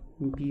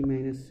b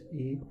minus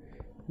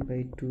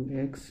a/2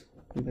 x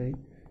by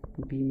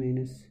b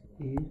minus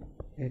a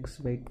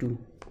x/2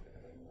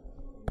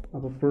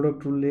 अब प्रोडक्ट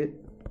रुलले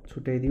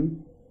छुटाइदिउँ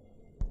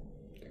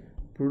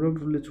प्रोडक्ट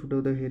रुलले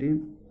छुटाउँदाखेरि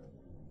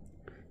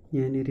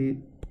यहाँनेरि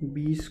b²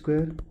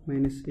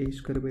 minus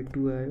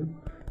a²/2 आयो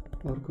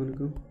अर्को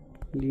भनेको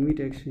limit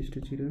x tends to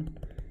 0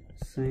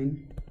 sin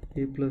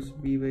a plus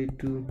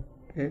b/2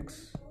 x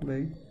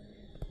by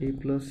a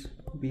plus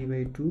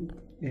b/2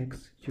 x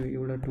यो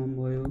एउटा term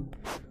भयो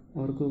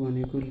अर्को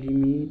भनेको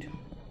limit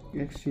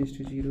x tends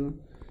to 0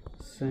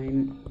 sin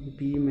b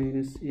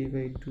minus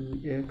a/2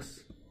 x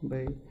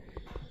by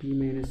b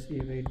minus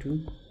a/2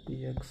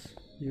 x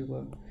यो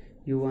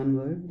 1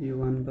 भयो यो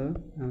 1 भयो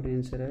हाम्रो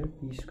आन्सर आयो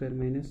b²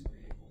 minus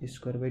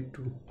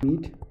a²/2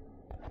 limit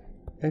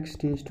x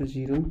tends to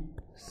 0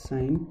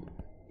 sin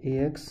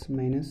ax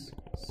minus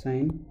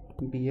sin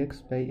bx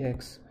by x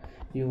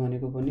यो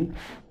भनेको पनि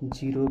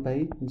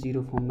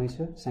 0/0 फर्ममै छ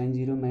sin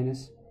 0 minus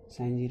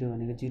sin 0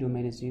 भनेको 0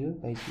 minus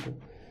 0/0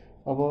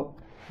 अब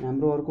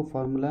हाम्रो अर्को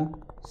formula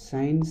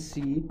sin c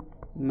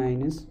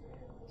minus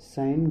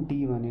sin d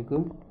भनेको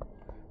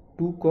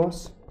 2 cos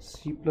c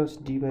plus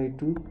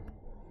d/2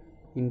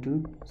 into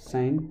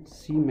sin c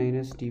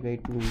minus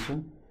d/2 हुन्छ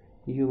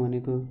यो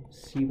भनेको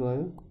c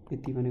भयो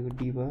यति भनेको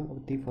d भयो अब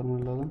त्यही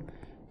फर्मुला लगाउँ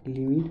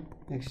limit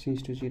x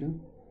tends to 0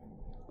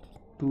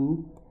 2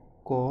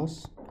 cos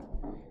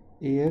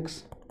ax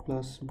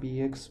plus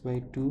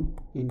bx/2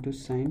 into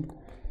sin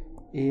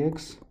ax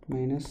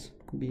minus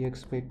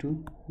bx/2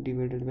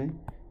 divided by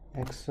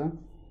x छ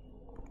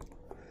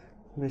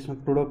अब यसमा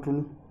प्रोडक्ट रुल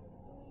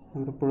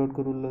हाम्रो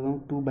प्रोडक्टको रुल लगाउँ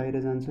 2 बाहिर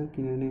जान्छ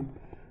किनभने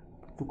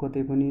 2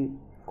 कतै पनि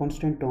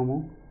कन्स्ट्यान्ट टर्म हो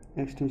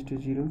x टेन्ड्स टु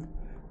 0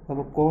 अब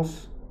cos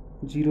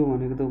 0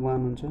 भनेको त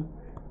 1 हुन्छ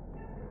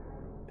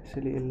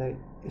त्यसैले यसलाई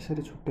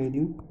यसरी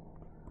छुट्याइदिउँ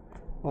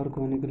अर्को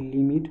भनेको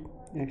limit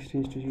x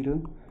tends to 0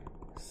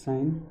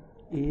 sin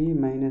a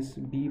minus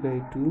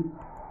b/2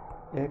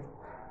 x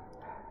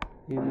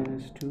a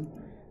minus 2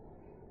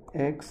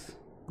 x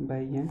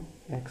by यहाँ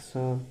x छ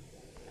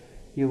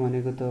यो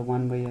भनेको त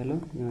 1 भइहाल्यो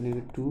यो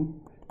भनेको 2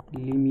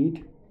 limit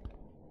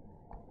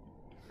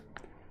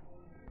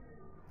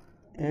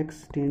x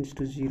tends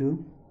to 0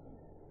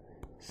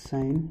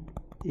 sin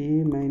a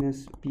minus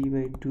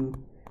b/2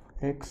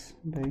 x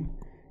by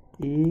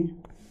a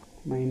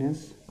minus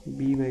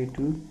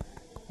b/2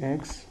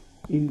 x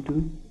into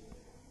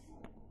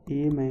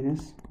a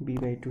minus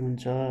b/2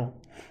 हुन्छ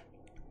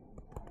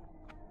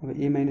अब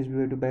a minus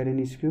b/2 बाहिर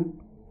निस्क्यो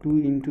 2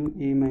 into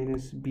a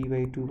minus b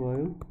by 2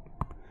 भयो।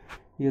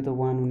 यो त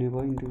 1 हुने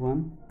भयो इन्टु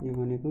 1, यो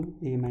भनेको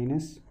a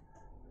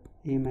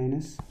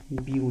माइनस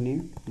b हुने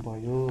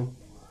भयो।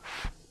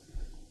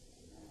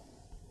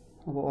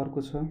 अब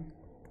अर्को छ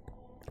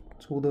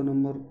 14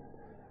 नम्बर,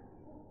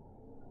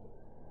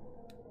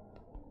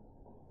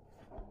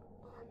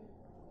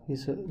 यो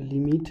छ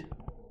limit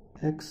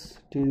x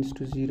tends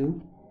to 0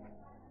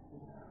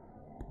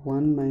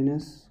 1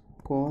 minus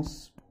cos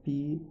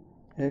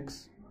px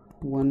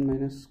 1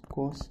 minus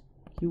cos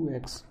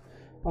qx।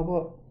 अब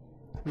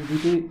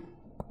दुईटै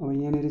अब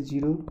यहाँनिर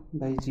 0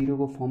 बाई 0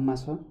 को फर्ममा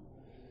छ।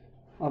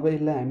 अब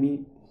यसलाई हामी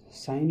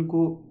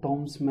साइनको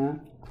टर्म्समा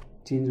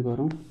चेन्ज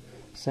गरौँ।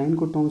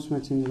 साइनको टर्म्समा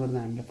चेन्ज गर्दा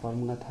हामीलाई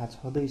फर्मुला थाहा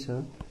छँदैछ।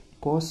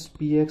 cos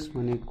px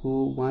भनेको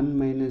 1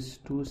 minus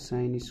 2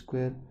 sine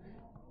square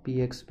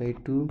px by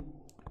 2,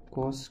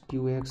 cos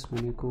qx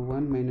भनेको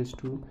 1 minus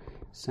 2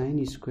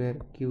 sine square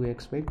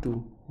qx by 2।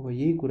 अब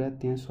यही कुरा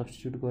त्यहाँ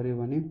सब्स्टिट्युट गर्यो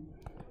भने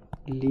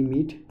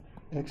limit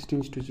x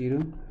tends to 0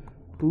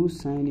 2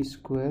 sine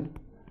square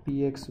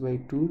px by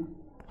 2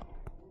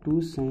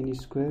 2 sine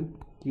square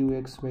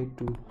qx by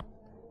 2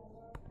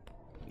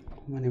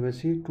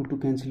 भनेपछि 2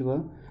 2 क्यान्सल भयो।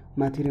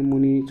 माथि र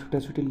मुनि छुट्टा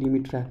छुट्टै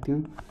limit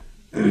राख्थ्यौँ।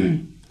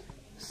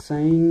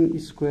 Sine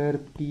square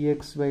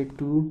px by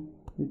 2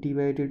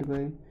 divided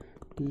by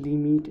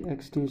limit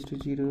x tends to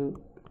 0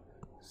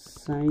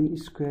 sine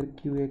square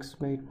qx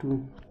by 2।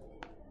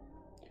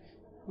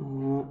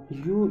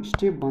 यो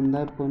स्टेप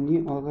भन्दा पनि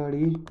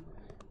अगाडि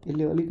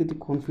यसले अलिकति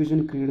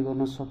कन्फ्युजन क्रिएट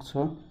गर्न सक्छ।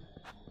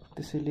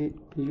 त्यसैले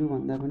यो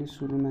भन्दा पनि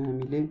सुरुमा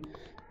हामीले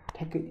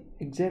ठ्याक्कै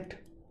एक्ज्याक्ट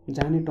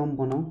जाने टर्म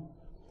बनाऊ,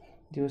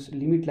 त्यो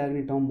लिमिट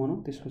लाग्ने टर्म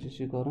बनाऊ, त्यसपछि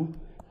चाहिँ गरौँ।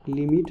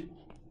 Limit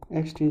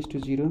x tends to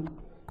 0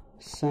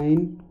 sine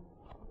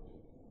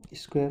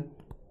square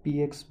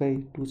px by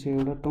 2 छ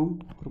एउटा टर्म,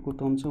 अर्को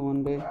टर्म छ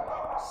 1 by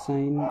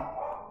sine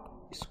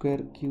square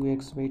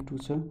qx by 2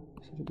 छ।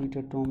 यसरी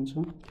दुईटा टर्म छ।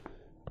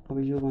 अब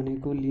यो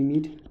भनेको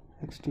लिमिट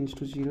x टेन्ड्स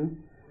टु 0,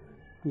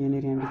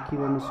 यहाँनिर हामीले के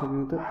गर्न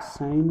सक्यौँ त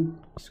साइन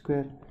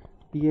स्क्वायर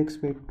px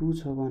बाई 2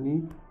 छ भने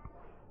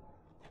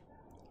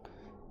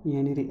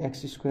यहाँनिर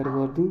x स्क्वायर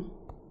गरिदिउँ,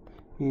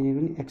 यहाँनिर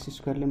पनि x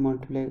स्क्वायरले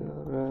मल्टिप्लाई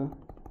गरेर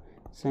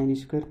साइन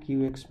स्क्वायर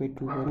qx बाई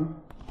 2 गरौँ।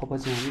 अब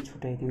चाहिँ हामी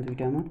छुट्याइदिउँ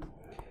दुईटामा।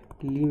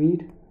 Limit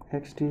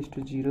x tends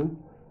to 0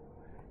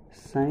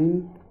 sine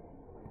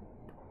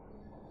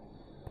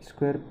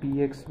square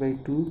px by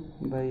 2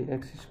 by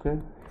x square,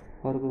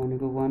 अर्को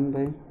भनेको 1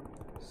 by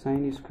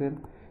sine square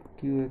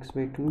qx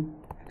by 2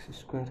 x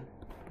square,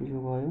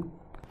 यो भयो।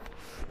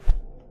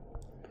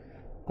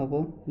 अब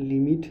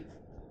लिमिट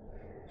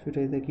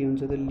छुट्याइदा के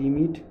हुन्छ त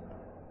limit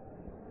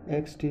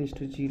x tends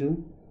to 0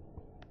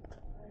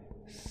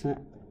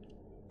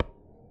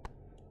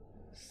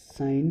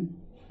 sign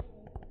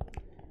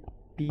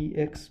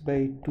px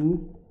by 2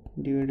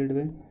 divided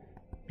by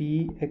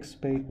px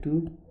by 2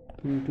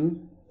 into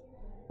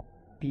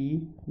p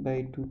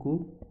by 2 को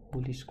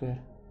whole square,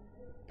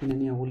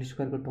 किनभने यहाँ होल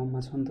स्क्वायरको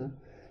टर्ममा छ नि त।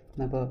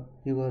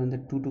 नभए यो गऱ्यो भने त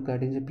 2 2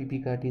 काटिन्छ, pp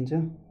काटिन्छ।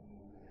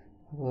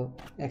 अब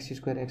x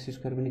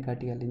स्क्वायर पनि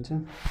काटिहालिन्छ,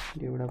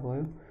 यो एउटा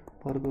भयो।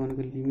 अर्को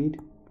भनेको limit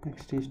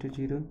x tends to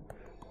 0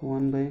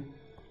 1 by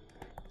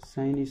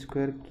sine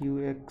square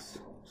qx,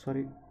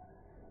 sorry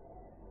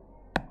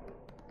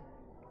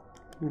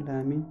यसलाई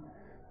हामी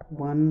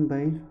 1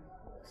 by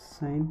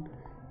sine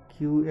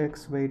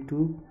qx by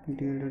 2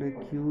 divided by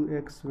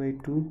qx by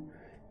 2,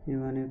 यो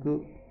भनेको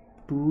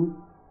 2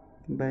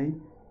 बाई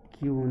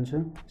q हुन्छ,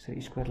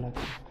 यसरी स्क्वायर लाग्छ।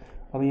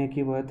 अब यहाँ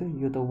के भयो त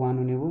यो त 1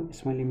 हुने भयो,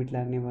 यसमा लिमिट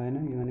लाग्ने भएन,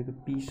 यो भनेको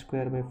p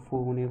स्क्वायर बाई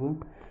 4 हुने भयो।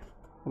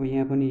 अब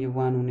यहाँ पनि यो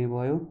 1 हुने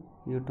भयो,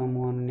 यो टर्म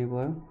 1 हुने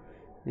भयो,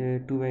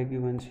 2 बाई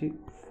q भनेपछि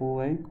 4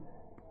 बाई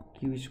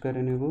q स्क्वायर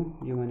हुने भयो,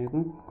 यो भनेको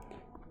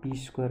p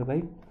square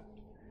by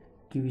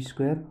q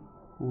square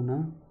हुन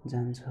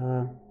जान्छ।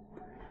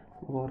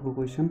 अब अर्को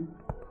question,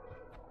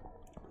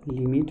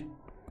 limit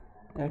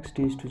x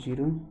tends to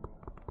 0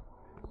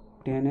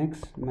 tan x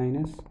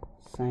minus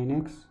sign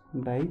x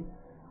by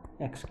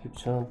x cube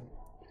छ।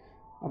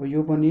 अब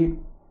यो पनि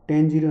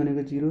tan 0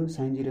 भनेको 0,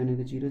 साइन 0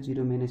 भनेको 0,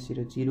 0 माइनस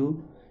 0 0,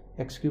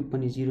 x क्युब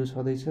पनि 0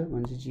 छँदैछ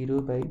भनेपछि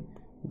 0 बाई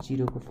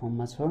 0 को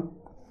फर्ममा छ।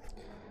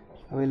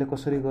 अब यसलाई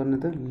कसरी गर्ने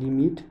त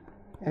limit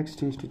x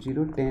tends to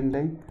 0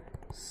 टेनलाई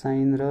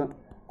sign र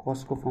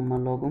कस को फर्ममा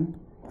लगौँ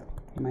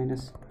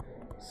minus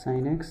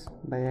sign x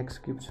by x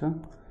cube छ।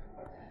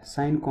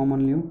 साइन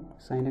कमन लिउँ,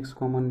 साइन x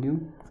कमन लिउँ,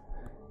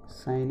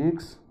 sign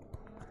x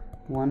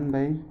 1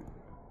 by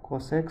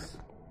cos x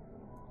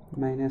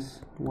minus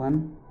 1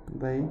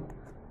 by,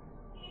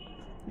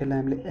 यसलाई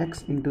हामीले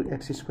x इन्टु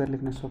x स्क्वायर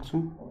लेख्न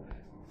सक्छौँ।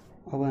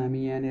 अब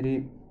हामी यहाँनिर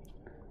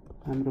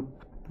हाम्रो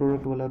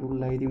प्रोडक्टवाला रुल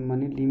लगाइदिउँ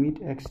भने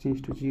limit x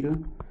tends to 0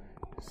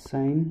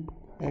 sign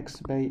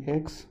x by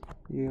x,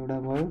 यो एउटा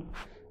भयो।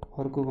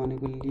 अर्को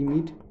भनेको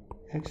limit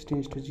x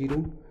tends to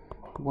 0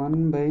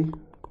 1 by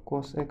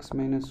cos x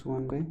minus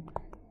 1 by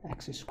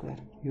x square,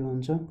 यो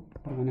हुन्छ।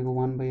 यो भनेको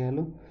 1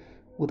 भइहाल्यो।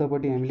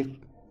 उतापट्टि हामीले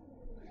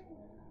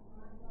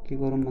के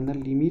गरौँ भन्दा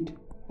limit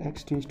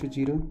x tends to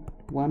 0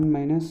 1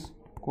 minus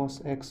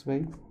cos x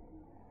by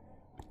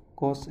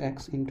cos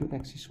x into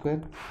x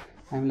square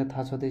हामीलाई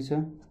थाहा छदैछ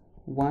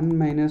 1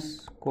 minus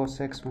cos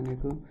x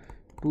भनेको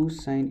 2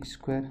 sin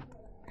square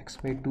x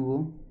by 2 हो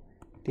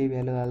त्यही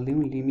value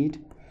हाल्दियौ limit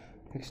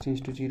x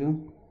tends to 0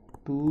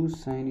 2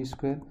 sin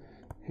square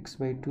x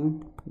by 2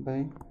 by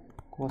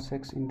cos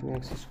x into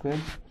x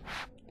square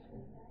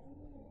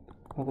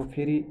अब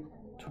फेरि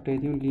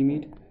छुट्याइदियौ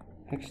limit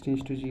x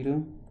tends to 0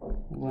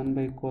 1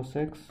 by cos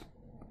x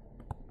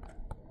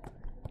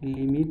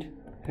limit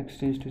x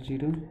tends to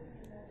 0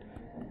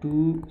 2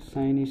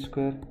 sin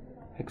square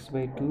x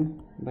by 2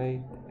 by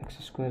x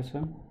square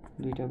छ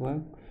दुईटा भयो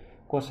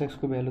cos x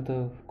को value त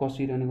cos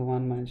 0 भनेको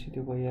 1 भनेपछि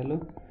त्यो भइहाल्यो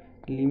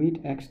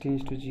लिमिट x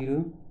tends to 0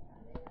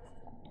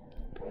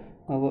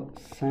 अब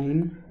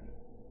sin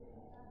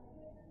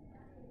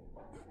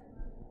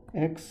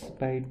x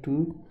by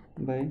 2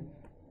 by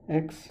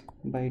x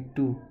by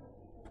 2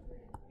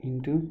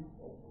 into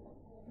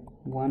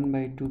 1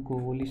 by 2 को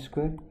होल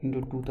स्क्वायर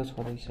into 2 त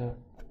छदैछ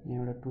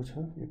यहाँ एउटा 2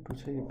 छ यो 2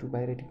 छ यो 2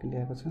 बाहिरतिर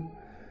ल्याएको छ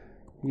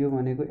यो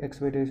भनेको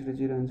x by 2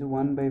 0 हुन्छ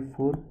 1 by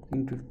 4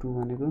 into 2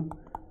 भनेको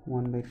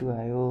 1 by 2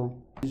 आयो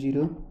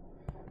 0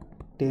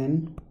 10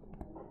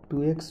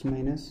 2x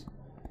minus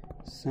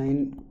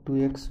sin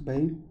 2x by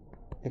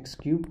x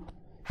cube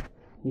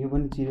यो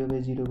पनि 0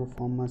 by 0 को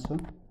फर्ममा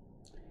छ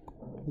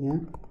यहाँ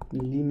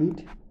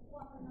limit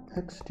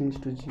x tends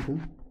to 0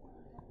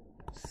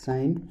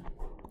 sin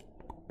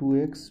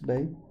 2x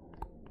by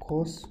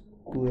cos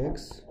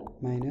 2x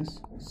minus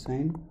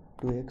sin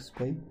 2x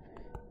by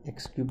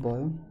x cube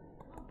भयो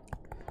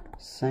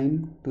sin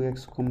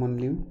 2x common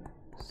लिऊ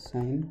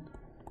sin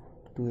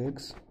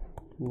 2x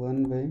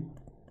 1 by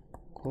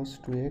cos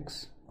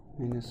 2x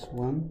minus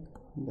 1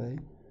 by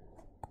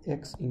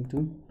x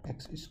into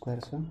x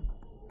square छ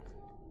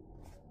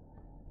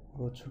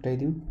अब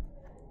छुटाइदिउँ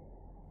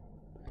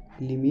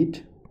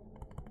limit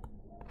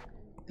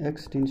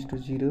x tends to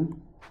 0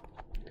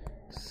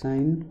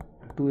 sin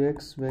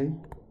 2x by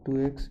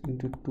 2x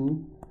into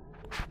 2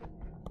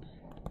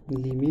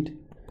 limit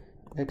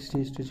x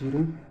tends to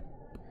 0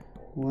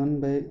 1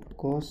 by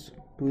cos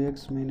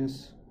 2x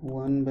minus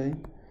 1 by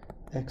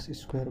x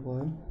square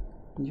भयो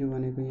यो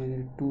भनेको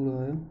यहाँ 2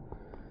 रह्यो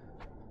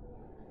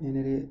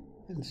यहाँ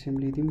LCM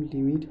लिदिम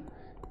limit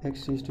x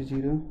tends to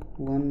 0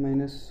 1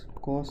 minus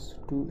cos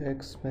 2x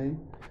by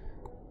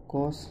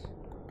cos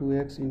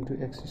 2x into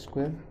x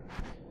square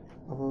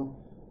अब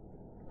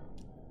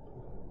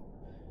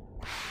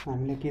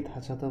हामीले के थाहा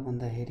छ त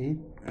भन्दाखेरि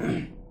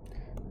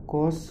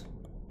cos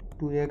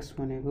 2x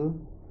भनेको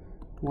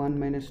 1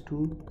 minus 2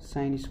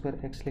 sin square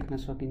x लेख्न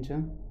सकिन्छ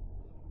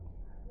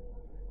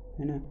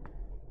हैन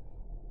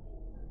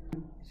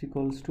is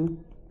equals to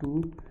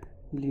 2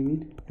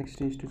 limit x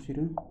tends to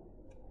 0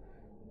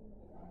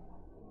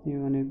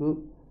 यो भनेको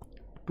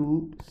 2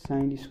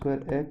 sin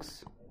square x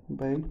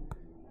by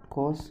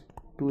cos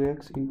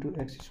 2x into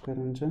x square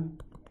हुन्छ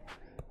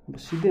अब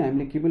सिधै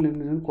हामीले के पनि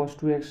लेख्न सक्छौं cos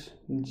 2x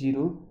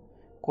 0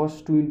 cos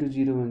 2 into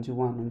 0 भने चाहिँ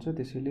 1 हुन्छ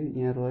त्यसैले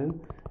यहाँ रह्यो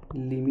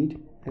लिमिट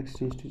x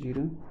tends to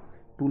 0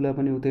 2 लाई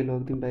पनि उतै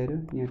लग्दिम बाहिर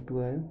यहाँ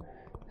 2 आयो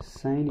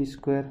sin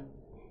square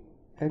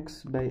x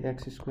by x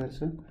square छ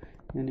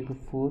यानीको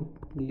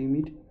 4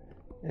 limit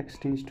x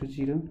tends to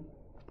 0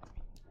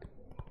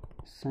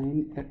 sin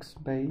x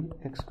by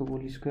x को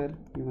होल स्क्वायर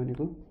यो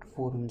भनेको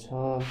 4 हुन्छ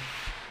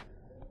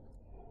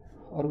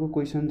अर्को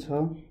क्वेशन छ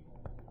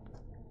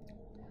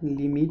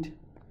limit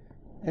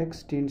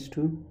x tends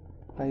to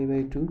pi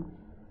by 2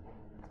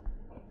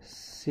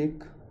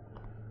 sec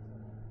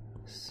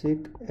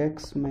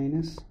x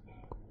minus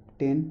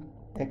 10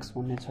 x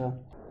भन्ने छ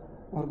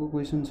अर्को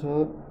क्वेशन छ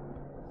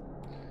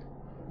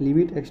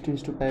limit x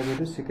tends to pi by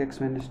 2 sec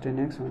x minus 10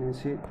 x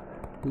भनेपछि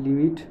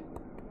limit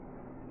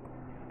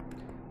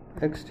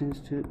x tends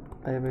to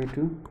pi by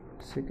 2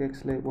 sec x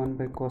लाई 1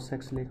 by cos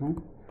x लेखौं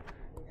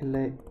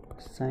यसलाई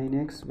sin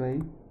x by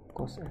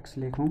cos x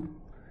लेखौं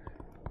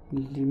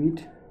limit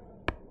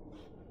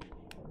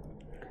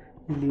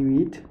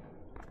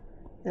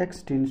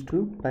x tends to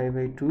pi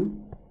by 2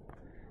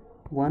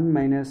 1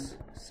 minus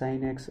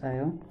sin x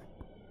आयो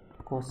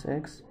cos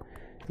x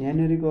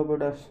यहाँनेरिको अब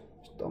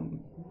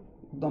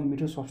एकदम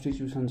मिठो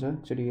substitution छ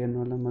एकचोटि हेर्नु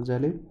होला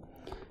मजाले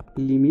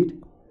limit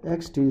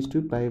x tends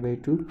to pi by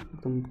 2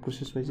 एकदम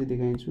प्रोसेस वाइज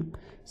देखाइन्छु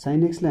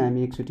sin x लाई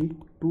हामी एकचोटि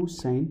 2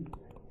 sin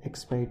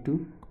x by 2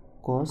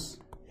 cos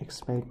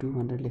x by 2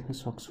 भनेर लेख्न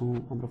सक्छौं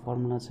हाम्रो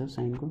फर्मुला छ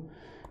sin को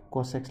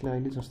cos x लाई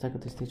अहिले जस्ताको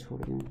त्यस्तै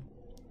छोड्दियौ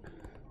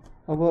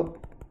अब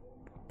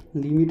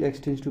limit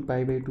x tends to pi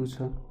by 2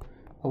 छ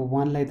अब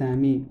 1 लाई त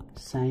हामी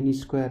sin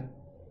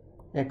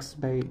square x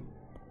by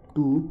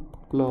 2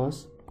 plus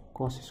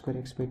cos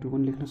square x by 2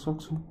 पनि लेख्न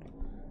सक्छौं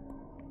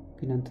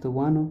किनभने त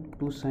 1 हो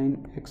 2 sin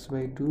x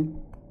by 2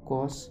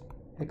 cos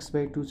x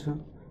by 2 छ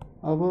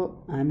अब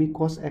हामी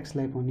cos x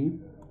लाई पनि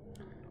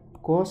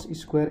cos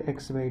square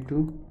x by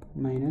 2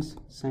 minus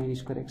sin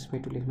square x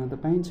by 2 लेख्न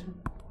त पाइन्छ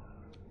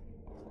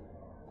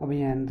अब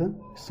यहाँ त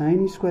sin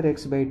square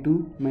x by 2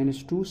 minus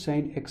 2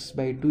 sin x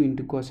by 2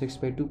 into cos x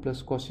by 2 plus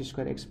cos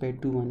square x by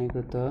 2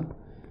 भनेको त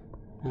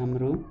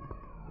हाम्रो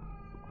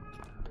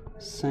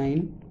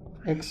sin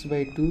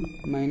x/2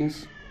 minus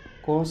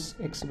cos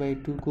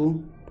x/2 को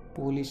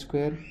होल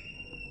स्क्वायर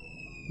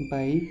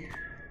बाई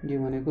यो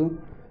भनेको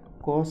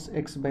cos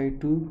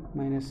x/2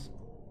 minus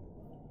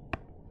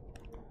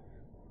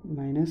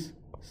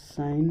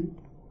sin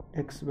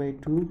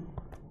x/2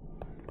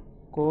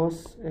 cos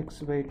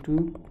x/2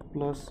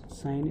 plus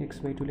sin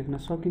x/2 लेख्न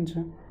सकिन्छ।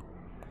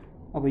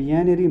 अब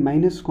यहाँनेरि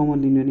माइनस कमन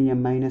लिनु भने यहाँ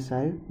माइनस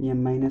आयो, यहाँ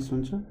माइनस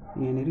हुन्छ,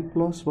 यहाँनेरि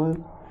प्लस भयो,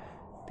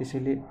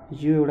 त्यसैले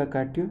यो एउटा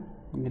काट्यो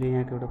र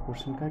यहाँको एउटा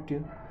पोर्सन काट्यो।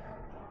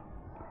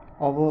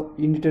 अब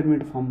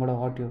इन्डिटरमिनेट फर्मबाट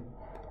हट्यो।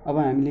 अब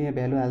हामीले यहाँ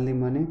भ्यालु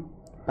हाल्दियौँ भने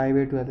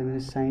π/2 हाल्दियौँ भने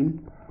sin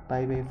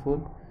π/4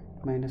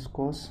 minus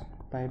cos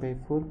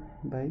π/4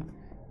 by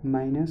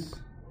minus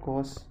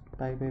cos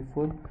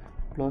π/4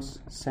 plus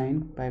sin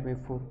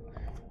π/4।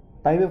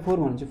 π/4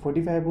 भनेपछि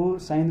 45 हो।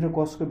 साइन र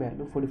cosको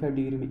भ्यालु 45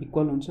 डिग्रीमा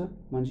इक्वल हुन्छ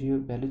भने यो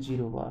भ्यालु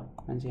 0 भयो।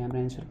 भने हाम्रो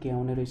एन्सर के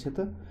आउने रहेछ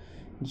त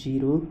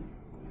 0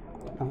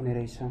 आउने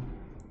रहेछ।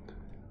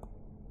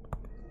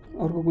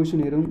 अर्को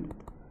क्वेसन हेरौँ।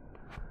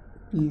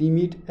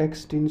 Limit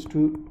x tends to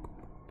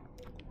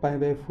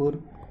π/4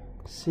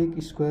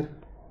 sec square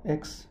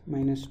x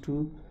minus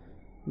 2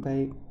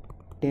 by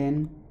tan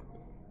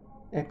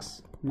x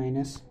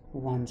minus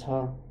 1 छ।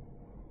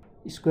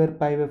 स्क्वायर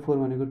π/4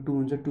 भनेको 2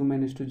 हुन्छ, 2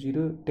 माइनस 2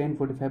 0, tan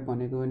 45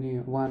 भनेको पनि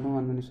 1 हो,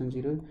 1 माइनस 1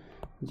 0,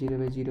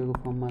 0/0 को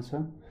फर्ममा छ।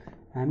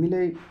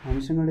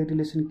 हामीसँग एउटा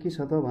रिलेसन के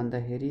छ त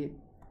भन्दाखेरि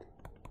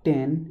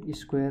tan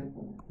स्क्वायर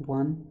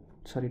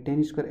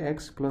x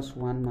प्लस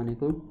 1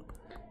 भनेको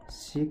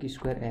sec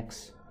स्क्वायर x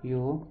यो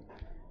हो।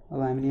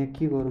 अब हामीले यहाँ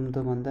के गरौँ त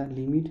भन्दा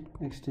limit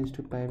x tends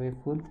to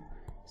π/4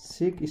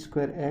 sec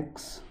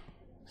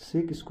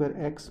square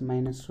x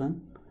minus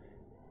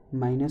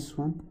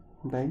 1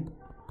 by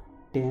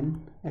tan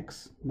x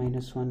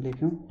minus 1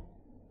 लेख्यौँ।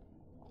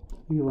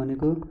 यो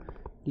भनेको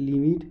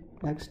लिमिट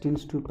x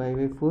टेन्ड्स टु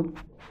π/4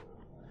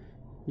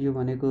 यो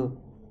भनेको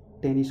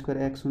tan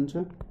स्क्वायर x हुन्छ,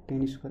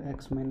 tan square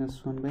x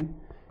minus 1 by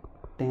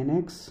tan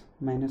x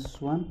minus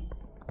 1।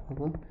 अब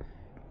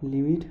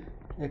लिमिट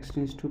x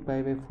टेन्ड्स टु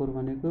π/4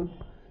 भनेको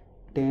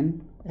tan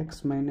x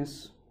minus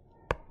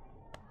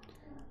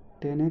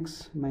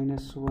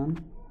 1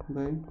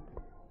 by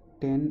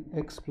tan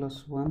x plus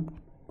 1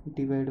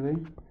 divide by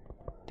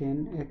tan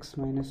x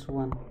minus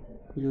 1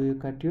 यो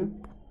काट्यो।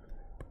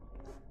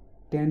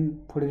 tan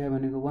 45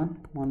 भनेको 1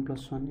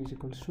 plus 1 is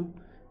equals to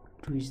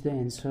 2 is the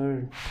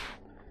answer.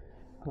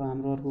 अब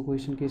हाम्रो अर्को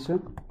question के छ।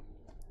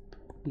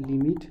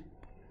 Limit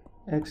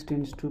x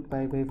tends to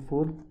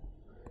π/4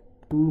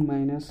 2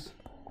 minus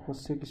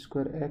cosec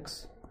square x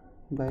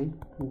by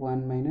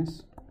 1 minus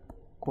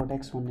cot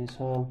x भन्ने छ।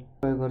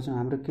 प्रयोग गर्छौँ।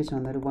 हाम्रो के छ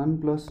भन्दाखेरि 1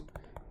 प्लस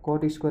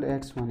cot स्क्वायर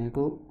x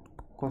भनेको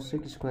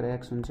cosec स्क्वायर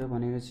x हुन्छ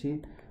भनेपछि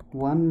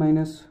 1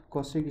 माइनस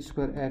cosec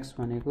स्क्वायर x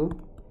भनेको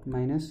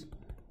माइनस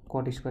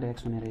cot स्क्वायर x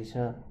हुने रहेछ।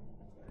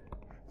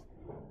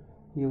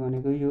 यो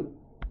भनेको यो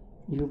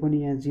पनि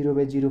यहाँ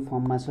 0/0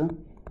 फर्ममा छ।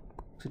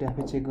 एकचोटि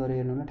आफै चेक गरेर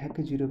हेर्नु होला,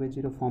 ठ्याक्कै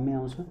 0/0 फर्ममै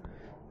आउँछ।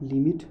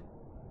 लिमिट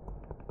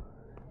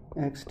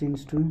x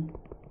टेन्ड्स टु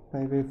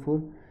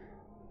π/4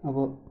 अब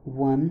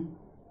 1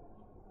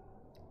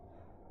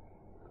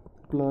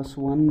 plus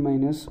 1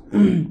 minus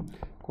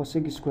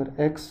cosec square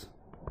x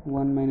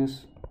 1 minus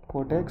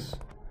cot x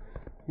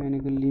यानी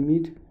कि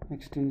लिमिट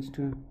x टेन्ड्स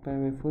टु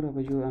π/4। अब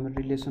यो हाम्रो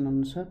रिलेसन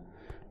अनुसार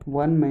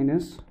 1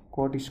 minus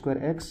cot square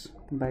x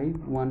by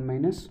 1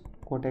 minus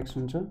cot x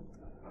हुन्छ।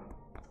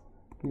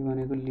 यो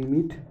भनेको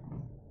limit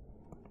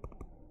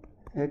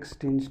x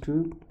tends to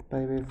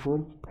π/4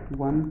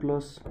 1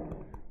 plus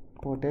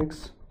cot x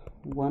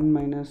 1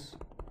 minus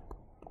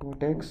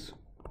cot x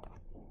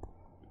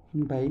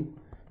by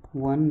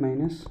 1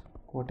 minus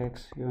cot x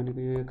यो भनेको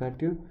यो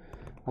काट्यो।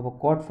 अब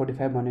cot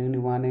 45 भनेको नि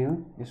 1 नै हो,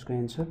 यसको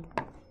एन्सर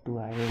 2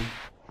 आयो।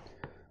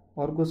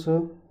 अर्को छ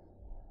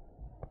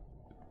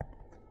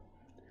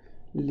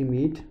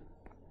limit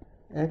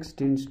x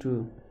tends to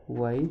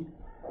y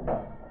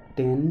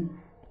tan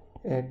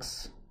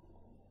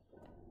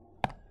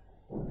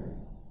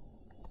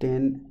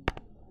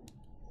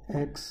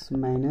x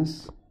minus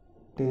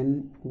tan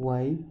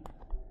y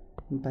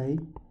by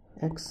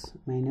x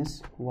minus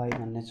y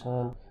भन्ने छ।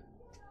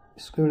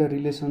 यसको एउटा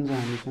रिलेसन छ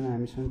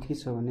हामीसँग के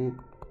छ भने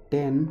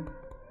tan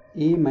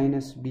a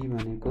माइनस b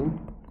भनेको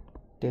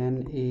tan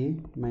a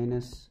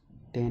minus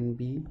tan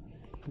b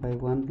by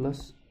 1 plus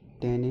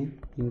tan a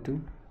into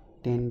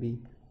tan b।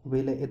 अब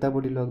यसलाई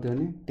यतापट्टि लगिदियो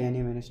भने tan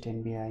a minus tan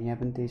b आयो। यहाँ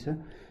पनि त्यही छ।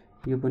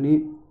 यो पनि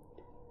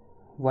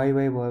y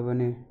भयो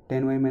भने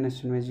tan y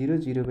minus tan y 0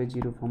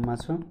 0/0 फर्ममा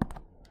छ।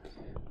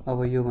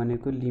 अब यो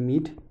भनेको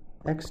limit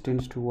x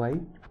tends to y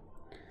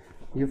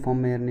यो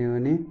फर्ममा हेर्ने हो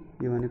भने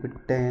यो भनेको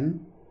tan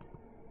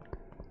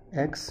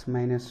x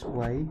minus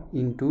y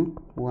into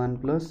 1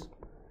 plus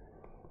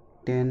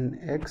tan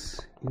x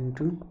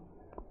into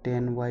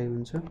tan y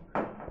हुन्छ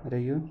र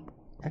यो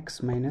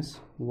x माइनस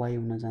y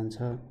हुन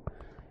जान्छ।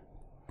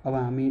 अब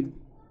हामी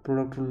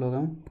प्रोडक्ट रुल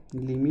लगाउँ।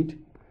 Limit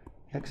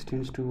x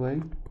tends to y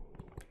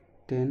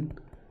tan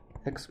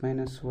x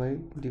minus y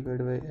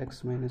divide by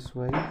x minus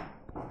y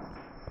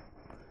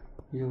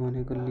यो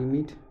भनेको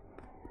limit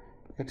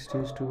x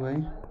tense to y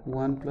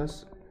 1 plus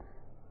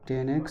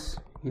 10x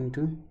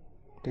into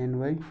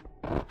 10y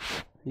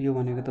यो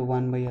भनेको त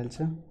 1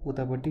 भइहाल्छ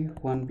उतापट्टि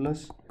 1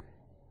 प्लस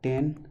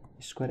 10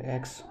 स्क्वायर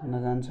x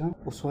हुन जान्छ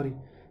ओ sorry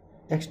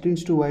x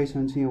tense to y छ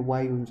भने चाहिँ यो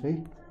y हुन्छ है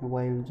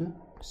y हुन्छ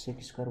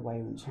sec स्क्वायर y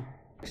हुन्छ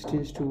x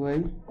tense to y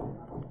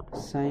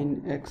sin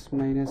x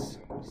minus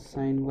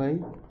sin y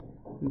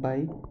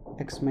by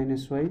x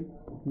minus y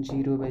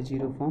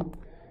 0/0 form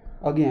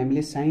अघि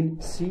हामीले sin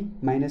c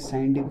minus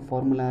sin d को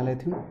फर्मुला हालेको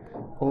थियौं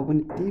अब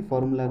पनि त्यही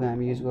फर्मुलाको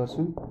हामी युज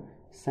गर्छौं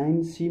sin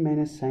c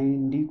minus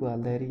sin d को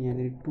हाल्दाखेरि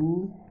यहाँ 2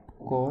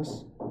 cos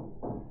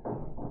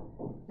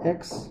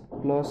x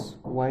plus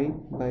y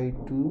by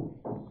 2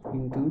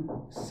 into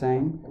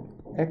sin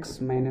x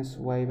minus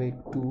y by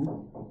 2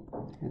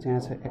 यहाँ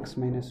छ x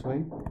minus y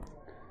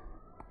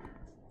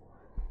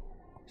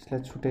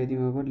यसलाई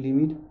छुटाइदिउँ अब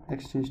limit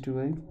x tense to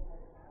y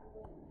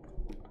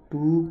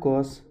 2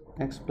 cos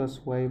x plus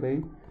y by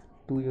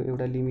 2 यो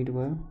एउटा लिमिट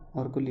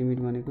भयो अर्को लिमिट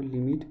भनेको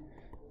limit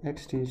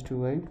x tense to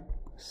y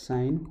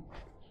sin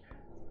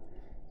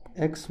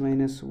x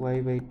minus y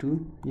by 2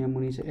 यहाँ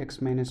मुनि छ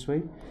x minus y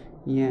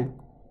यहाँ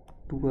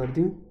 2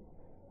 गर्दियौ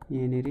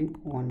यहाँनेरि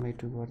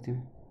 1/2 गर्दियौ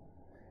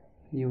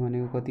यो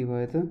भनेको कति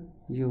भयो त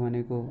यो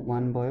भनेको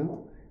 1 भयो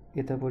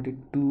यतापट्टि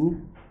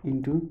 2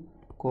 into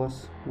cos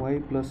y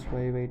plus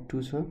y by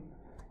 2 छ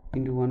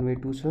इन्टु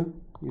 1/2 छ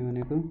यो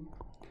भनेको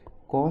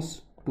cos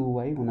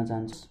 2y हुन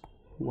जान्छ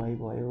y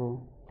भयो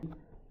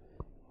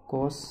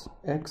cos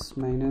x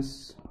minus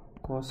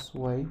cos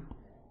y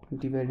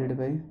divided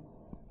by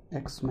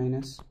x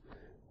minus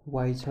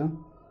y छ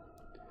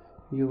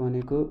यो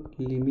भनेको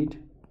limit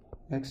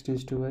x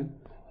tense to y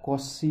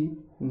cos c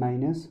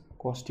minus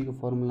cos t को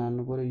फर्मुला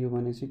हाल्नु पर्यो यो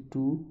भने चाहिँ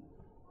 2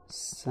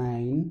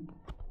 sin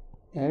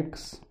x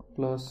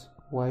plus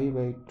y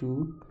by 2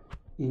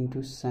 into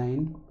sin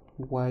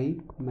y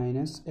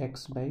minus x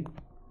by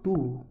 2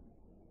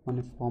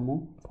 भन्ने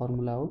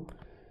फर्मुला हो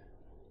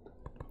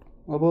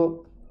अब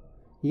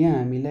यहाँ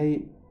हामीलाई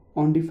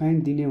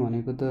अनडिफाइन्ड दिने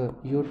भनेको त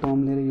यो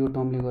टर्मले र यो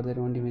टर्मले गर्दा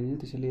अनडिफाइन्ड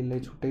दिन्छ त्यसैले यसलाई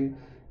छुट्टै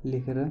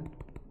लेखेर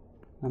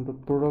हाम्रो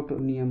प्रोडक्ट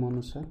नियम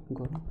अनुसार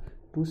गरौँ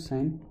 2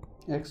 sin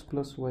x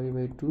plus y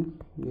by 2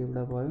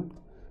 एउटा भयो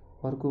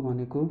अर्को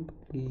भनेको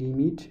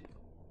limit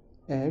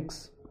x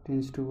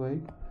tense to y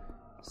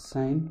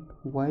sin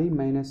y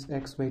minus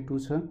x by 2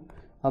 छ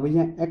अब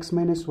यहाँ x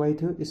minus y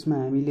थियो यसमा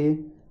हामीले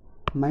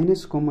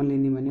माइनस कमन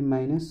लिने भने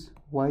माइनस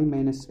y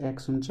minus x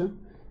हुन्छ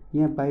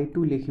यहाँ by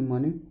 2 लेख्यौं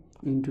भने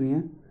इन्टु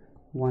यहाँ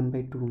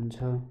 1/2 हुन्छ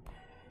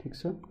ठीक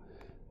छ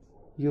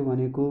यो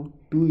भनेको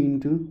 2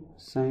 into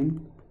sin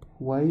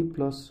y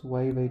plus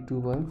y by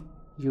 2 भयो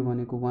यो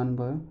भनेको 1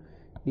 भयो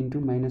इन्टु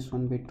माइनस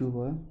 1/2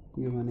 भयो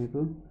यो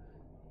भनेको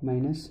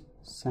माइनस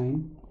sin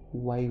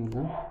y हुन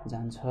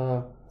जान्छ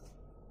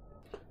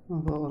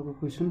अब अर्को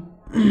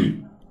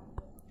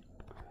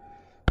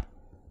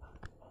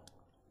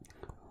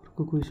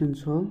क्वेशन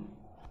छ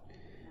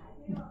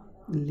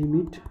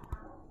limit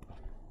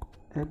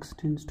x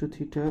tense to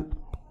theta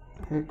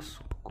x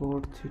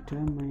cot theta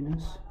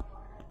minus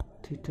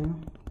theta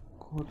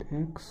cot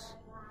x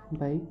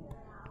by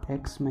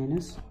x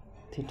minus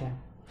theta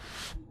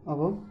अब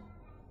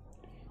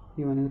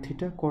यो भनेको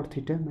theta cot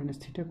theta minus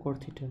theta cot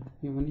theta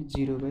यो भने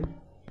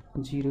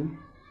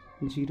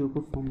 0/0 को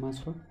फर्ममा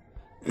छ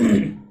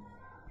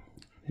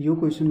यो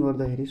क्वेशन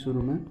गर्दाखेरि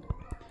सुरुमा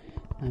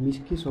हामी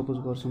के सपोज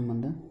गर्छौं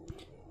भन्दा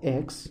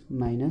x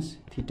minus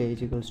theta is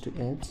equals to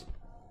h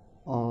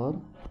or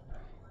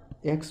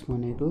x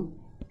भनेको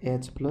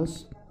h plus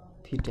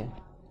theta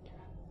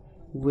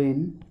when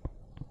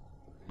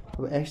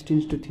अब x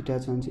tends to theta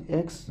छ भने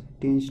चाहिँ x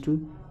tends to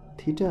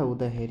theta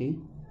हुँदाखेरि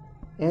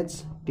h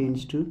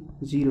tends to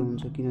 0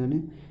 हुन्छ किनभने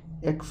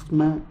x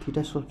मा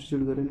theta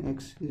सब्स्टिट्युट गरे भने x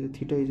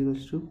theta is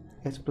equals to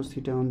h plus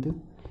theta हुन्थ्यो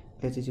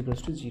h is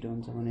equals to 0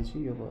 हुन्छ भने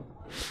चाहिँ यो भयो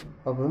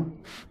अब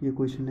यो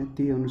क्वेशनलाई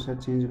त्यही अनुसार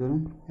चेन्ज गरौँ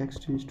x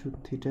tends to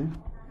theta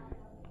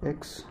x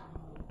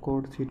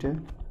cot theta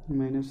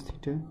minus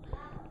theta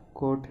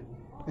cot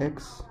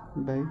x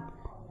by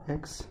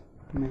x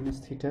minus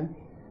theta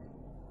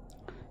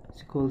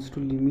is equals to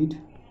limit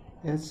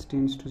h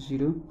tends to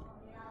 0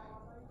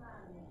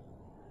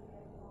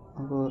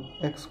 अब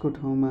x को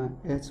ठाउँमा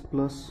h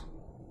plus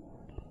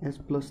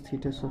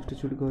theta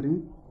सब्स्टिट्युट गर्यौं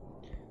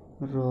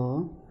र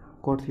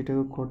cot theta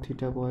को cot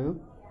theta भयो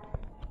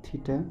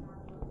theta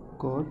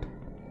cot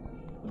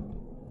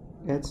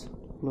h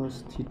plus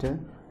theta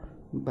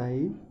by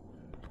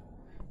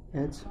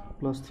h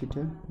plus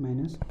theta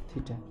minus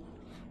theta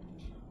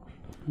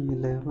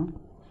यसलाई अब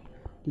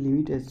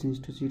limit h tense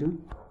to 0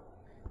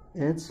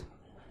 h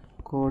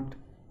cot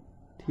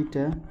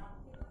theta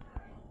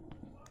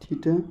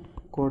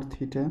cot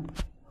theta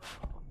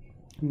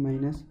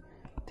minus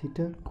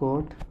theta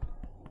cot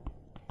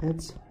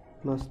h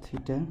plus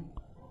theta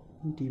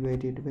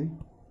divided by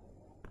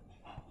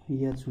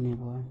h हुने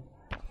भयो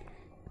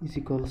is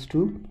equals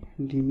to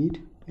limit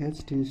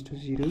h tense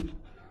to 0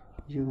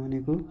 यो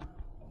भनेको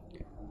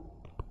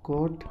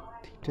cot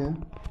theta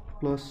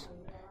plus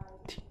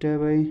theta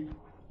by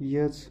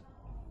h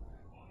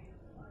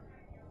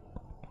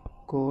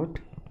cot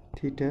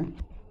theta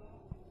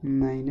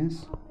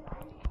minus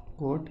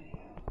cot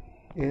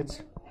h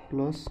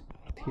plus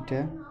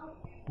theta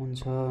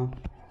हुन्छ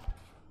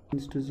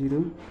tends to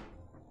 0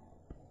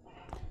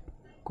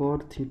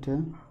 cot theta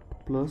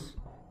plus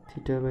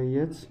theta by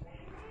h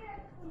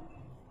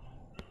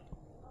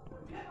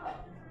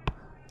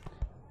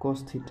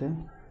cos theta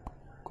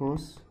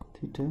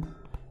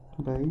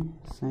by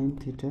sin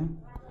theta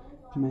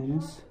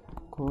minus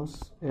cos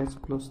h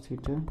plus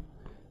theta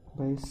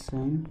by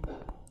sin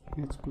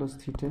h plus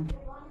theta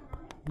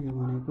यो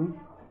भनेको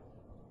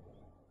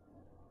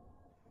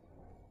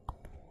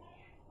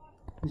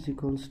is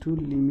equals to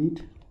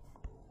limit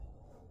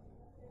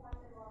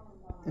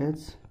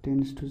h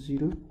tends to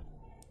 0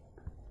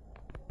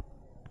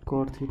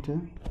 cot theta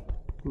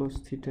plus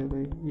theta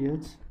by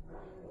h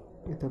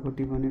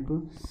यतापट्टि भनेको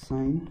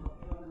sin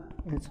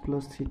h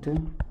plus theta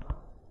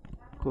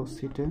cos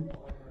theta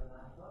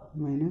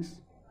minus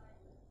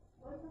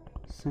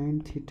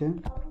sin theta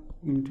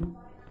into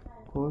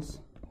cos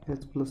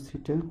h plus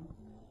theta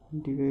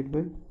divided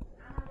by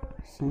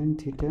sin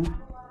theta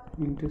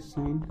into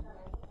sin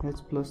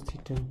h plus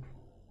theta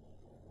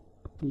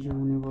यो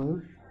हुने भयो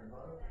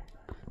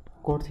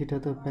cot theta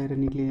त बाहिर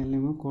निक्लिहाल्ने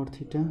भयो cot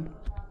theta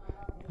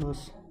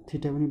plus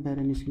theta पनि बाहिर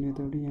निस्किने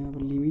यतापट्टि यहाँ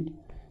अब लिमिट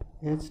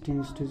h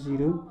tends to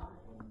 0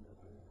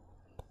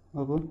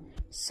 अब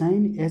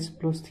sin h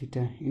plus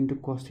theta into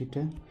cos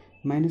theta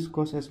minus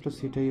cos h plus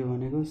theta यो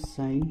भनेको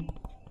sin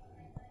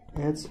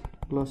h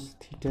plus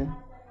theta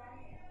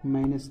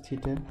minus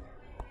theta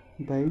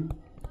by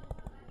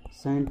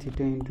sin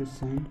theta into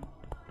sin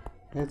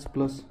h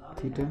plus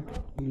theta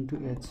into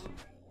h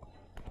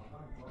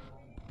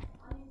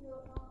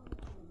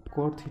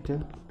cot theta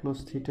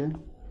plus theta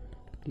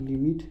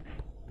limit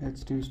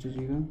h tends to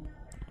 0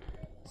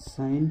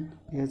 sin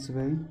h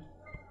by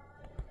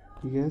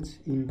h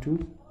into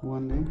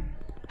 1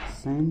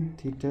 sin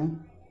theta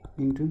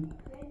into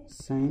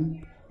sin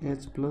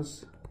h plus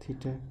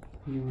theta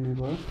यो हुने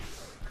भयो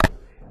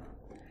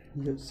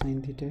यो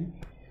sin theta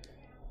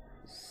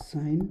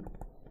sin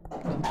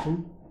theta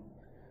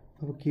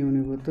अब के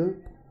हुने भयो त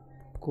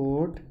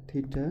cot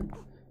theta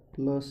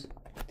plus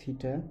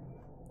theta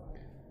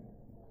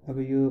अब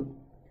यो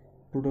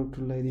प्रोडक्ट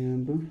लगाइदियो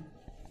हाम्रो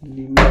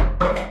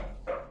limit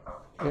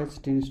h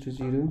tends to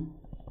 0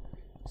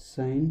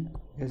 sin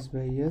h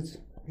by h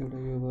एउटा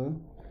यो भयो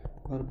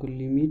अर्को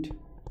limit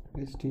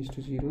h tends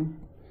to 0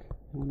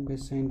 1 by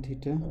sin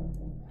theta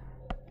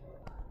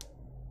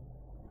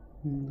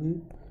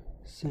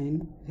sin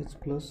h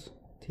plus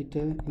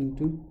theta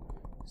into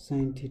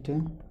sin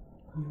theta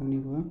हुने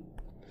भयो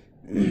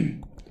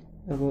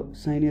अब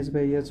sin h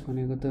by h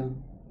भनेको त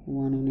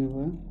 1 हुने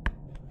भयो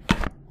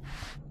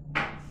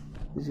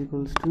is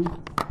equals to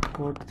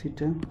cot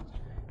theta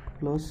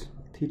plus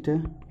theta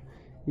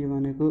यो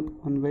भनेको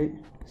 1 by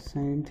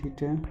sin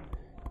theta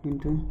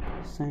into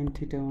sin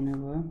theta हुने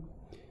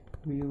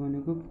भयो यो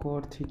भनेको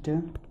cot theta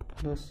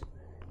plus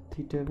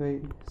theta by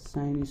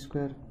sin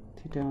square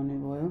theta हुने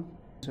भयो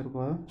आन्सर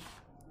भयो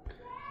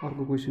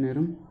अर्को क्वेशन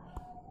हेरौं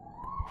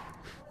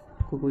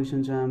को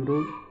क्वेशन छ हाम्रो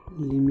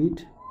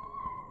limit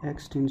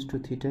x tends to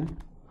theta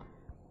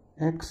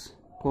x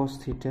cos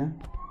theta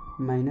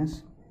minus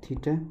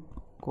theta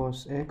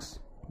cos x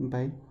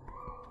by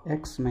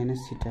x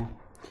minus theta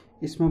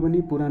यसमा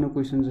पनि पुरानो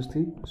क्वेशन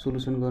जस्तै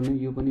सोलुसन गर्ने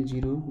यो पनि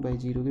 0 by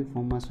 0 कै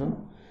फर्ममा छ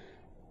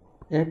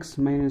x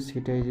minus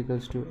theta is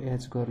equals to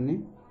h गर्ने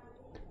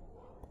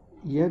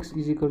x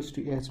is equals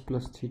to h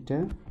plus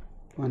theta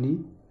अनि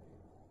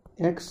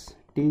x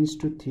tends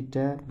to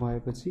theta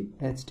भएपछि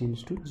h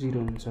tends to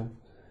 0 हुन्छ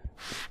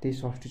त्यही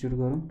सब्स्टिट्युट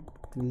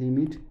गरौँ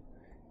limit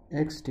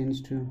x tends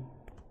to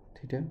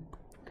theta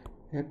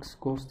x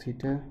cos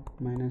theta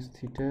minus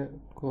theta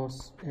cos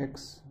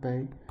x by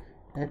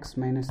x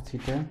minus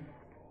theta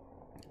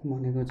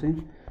भनेको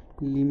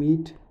चाहिँ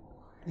limit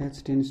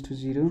h tends to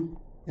 0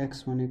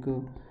 x भनेको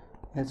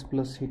h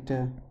plus theta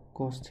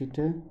cos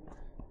theta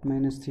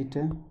minus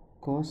theta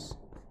cos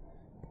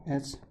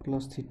h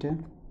plus theta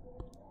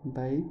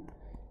by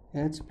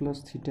h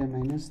plus theta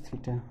minus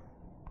theta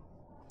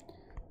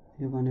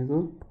यो भनेको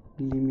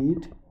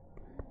limit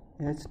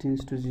h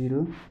tends to 0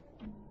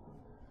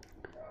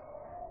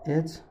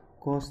 h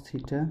cos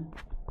theta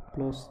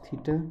plus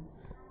theta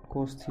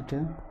cos theta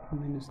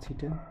minus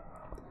theta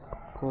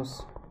cos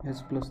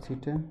h plus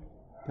theta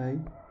by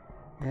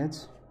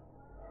h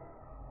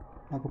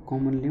अब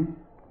common लियौं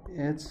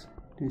h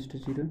tends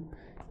to 0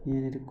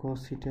 यहाँ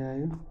cos theta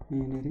आयो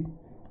यहाँ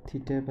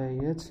theta by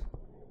h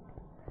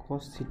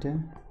cos theta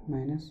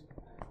minus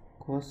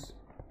cos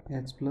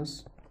h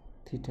plus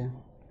theta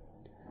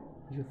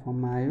यो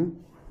फर्ममा आयो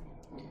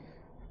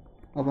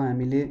अब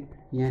हामीले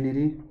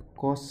यहाँ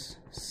cos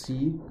c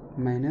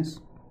minus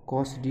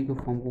cos d को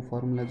फर्मको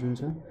फर्मुला जुन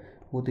छ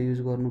हो त्यो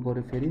युज गर्नु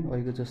पर्यो फेरि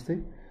अहिलेको जस्तै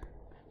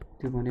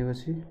त्यो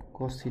भनेपछि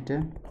cos theta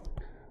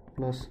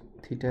plus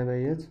theta by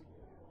h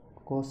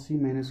cos c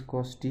minus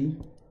cos d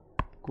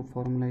को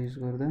फर्मुला युज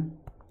गर्दा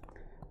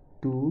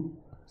 2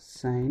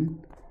 sin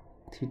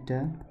theta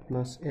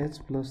plus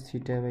h plus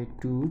theta by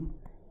 2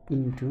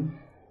 into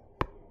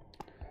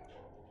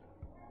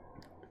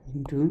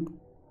into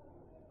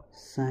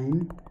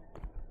sign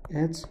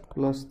h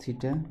plus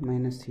theta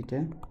minus theta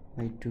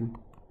by 2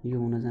 यो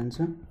हुन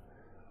जान्छ।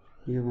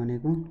 यो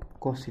भनेको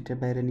cos थीटा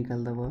बाहिर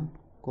निकाल्दा भयो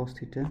cos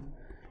थीटा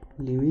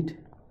लिमिट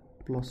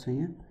प्लस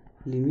यहाँ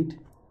limit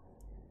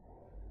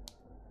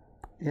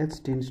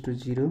h tends to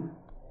 0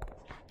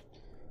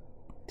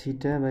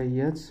 theta by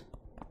h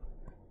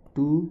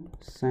 2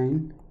 sin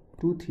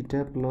 2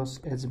 theta plus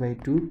h by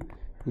 2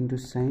 into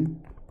sign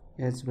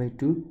h by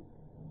 2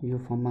 यो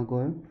फर्ममा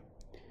गयो।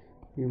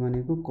 यो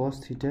भनेको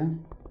cos theta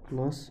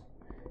plus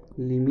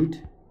limit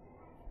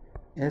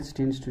h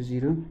tends to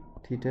 0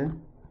 theta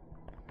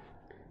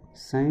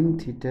sin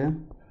theta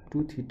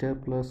 2 theta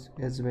plus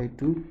h by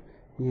 2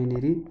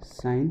 यहाँनेरि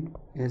sin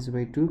h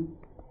by 2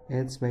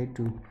 h by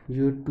 2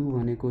 यो 2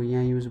 भनेको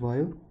यहाँ use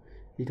भयो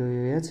यो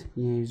h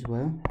यहाँ युज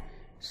भयो।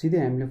 सिधै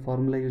हामीले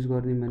फर्मुला युज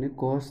गर्ने भने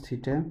cos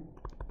थीटा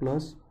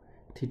प्लस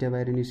थीटा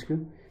बाहिर निस्क्यो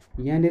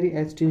यहाँनेरि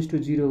h टेन्ड्स टु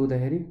 0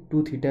 हुँदाखेरि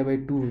 2 थीटा बाई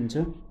 2 हुन्छ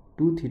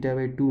 2 थीटा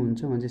बाई 2 हुन्छ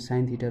भने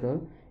sin थीटा रह्यो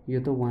यो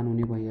त 1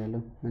 हुने भइहाल्यो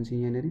भने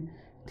यहाँनेरि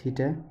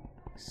थीटा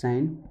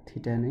sin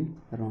थीटा नै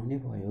रहने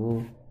भयो।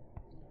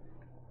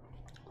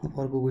 अब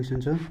अर्को क्वेसन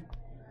छ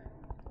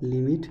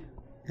limit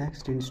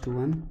x tends to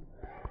 1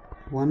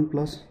 1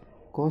 plus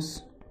cos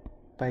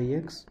pie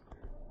x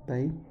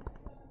by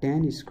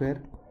tan square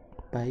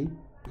pi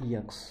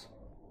x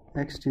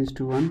x tends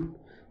to 1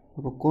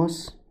 अब cos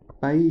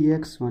पाई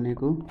x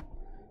भनेको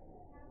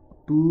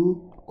 2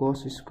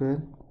 cos square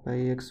pi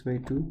x by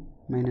 2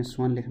 minus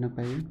 1 लेख्न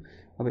पाइयो।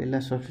 अब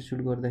यसलाई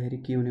सब्स्टिट्युट गर्दाखेरि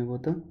के हुने भयो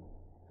त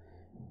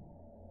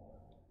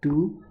 2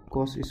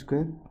 cos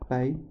square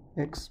pi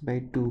x by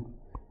 2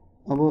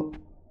 अब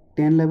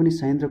tan लाई पनि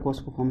sin र cos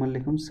को फर्ममा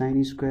लेखौं sin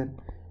square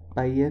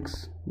pi x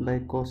by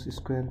cos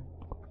square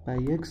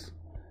pi x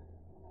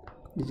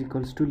is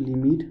equals to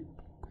limit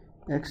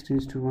x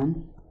tends to 1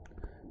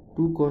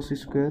 2 cos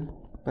square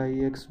pi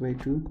x by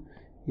 2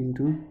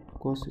 into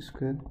cos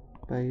square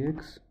pi x।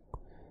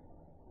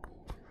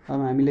 अब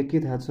हामीले के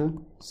थाहा छ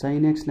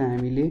sin x लाई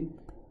हामीले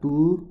 2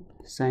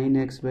 sin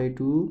x by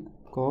 2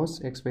 cos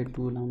x by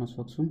 2 लाउन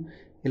सक्छौं।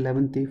 यसलाई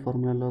पनि त्यही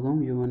फर्मुला लगाउँ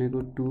यो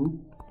भनेको 2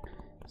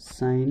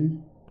 sin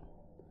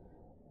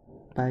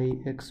pie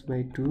x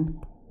by 2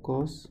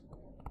 cos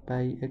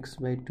pie x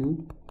by 2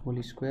 whole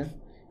square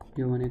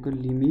यो भनेको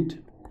limit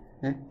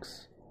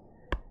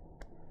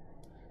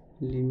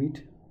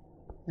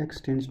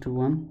x tends to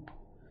 1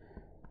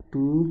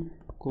 2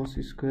 cos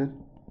square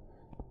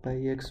pi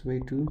x by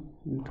 2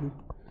 into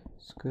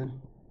square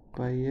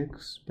pi x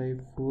by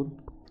 4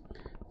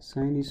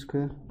 sin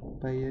square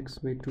pi x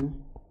by 2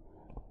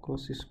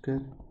 cos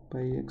square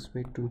pi x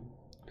by 2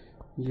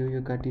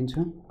 यो काटिन्छ।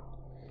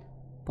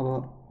 अब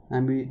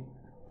हामी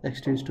x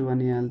tends to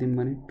 1 यहाँ हाल्दियौं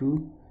भने 2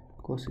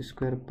 cos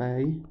square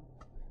pi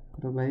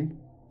र by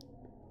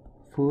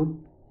 4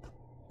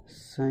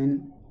 sin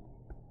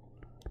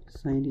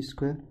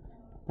square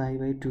pi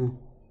by 2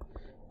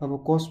 अब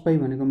cos पाई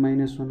भनेको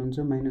 -1 हुन्छ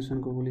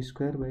 -1 को होल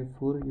स्क्वायर बाई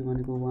 4 यो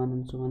भनेको 1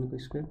 हुन्छ 1 को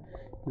स्क्वायर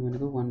यो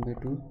भनेको 1 बाई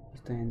 2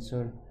 इज द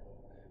आन्सर।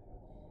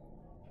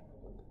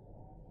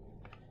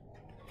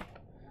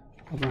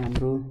 अब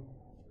हाम्रो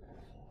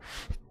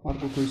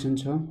अर्को क्वेसन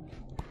छ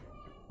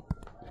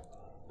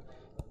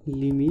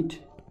limit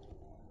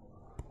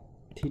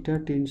theta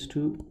tends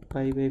to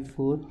pi by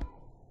 4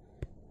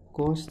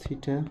 cos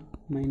theta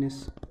minus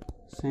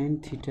sin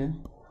theta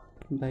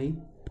by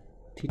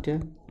theta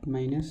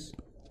minus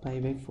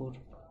pi by 4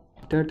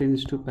 theta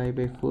tends to pi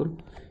by 4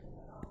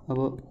 अब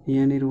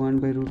यहाँनेरि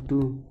 1 बाई रुट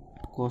 2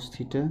 cos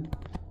थीटा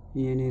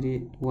यहाँनेरि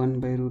 1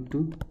 by root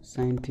 2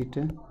 sin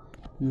theta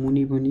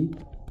मुनि पनि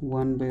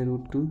 1 by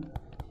root 2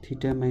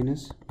 theta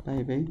minus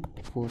pi by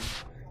 4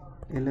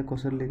 यसलाई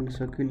कसरी लेख्न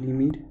सक्यो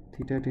limit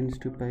theta tends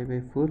to pi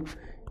by 4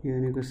 यो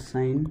भनेको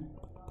sin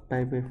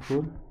pi by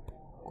 4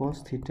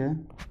 cos theta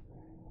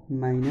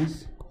minus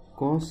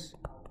cos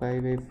pi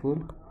by 4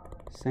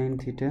 sin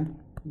theta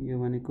यो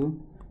भनेको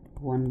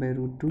 1 by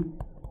root 2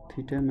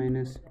 theta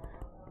minus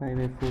pi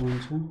by 4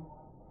 हुन्छ।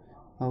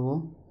 अब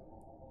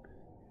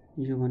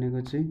यो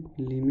भनेको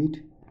चाहिँ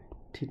limit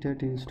theta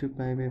tends to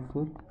pi by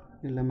 4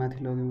 यसलाई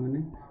माथि लग्यौं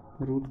भने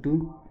root 2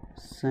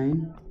 sin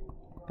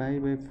pi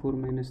by 4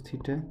 minus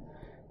theta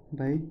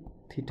by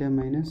theta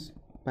minus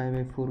pi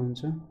by 4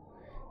 हुन्छ।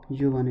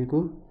 यो भनेको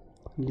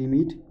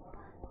limit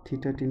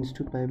theta tends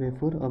to pi by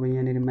 4 अब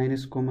यहाँनेरि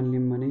माइनस कमन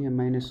लियौं भने यहाँ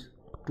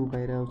 -2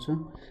 बाहिर आउँछ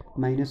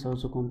माइनस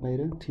आउँछ कम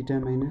बाहिर थीटा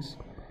माइनस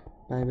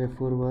पाई बाई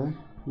 4 भयो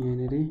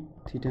यहाँनेरि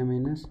थीटा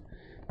माइनस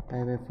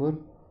पाई बाई 4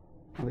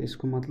 अब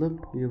यसको मतलब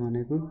यो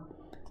भनेको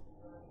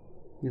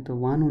यो त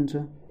 1 हुन्छ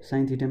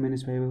sin theta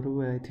minus pi by 4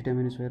 by theta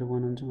minus pi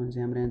 1 हुन्छ भने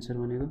चाहिँ हाम्रो आन्सर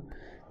भनेको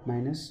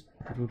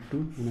 -√2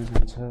 हुन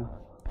जान्छ।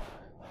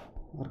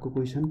 अर्को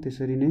क्वेसन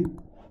त्यसरी नै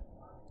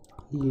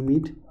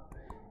limit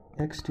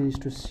x tends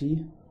to c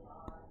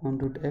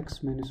 √x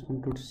minus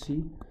 √c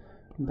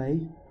by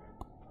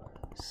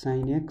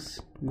sin x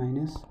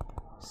minus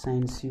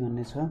sin c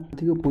भन्ने छ।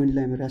 यतिको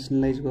पोइन्टलाई हामी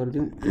र्यासनलाइज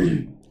गर्दियौं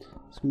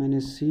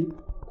 -c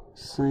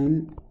sin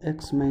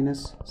x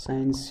minus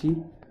sin c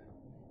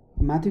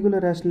माथिकोलाई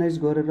ऱ्यासनलाइज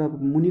गरेर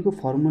मुनिको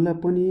फर्मुला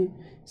पनि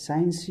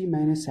sin c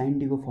 - sin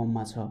d को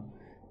फर्ममा छ।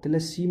 त्यसलाई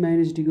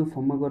c - d को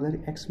फर्ममा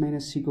गर्दाखेरि x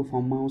 - c को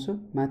फर्ममा आउँछ।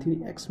 माथि नि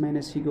x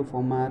 - c को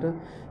फर्ममा आएर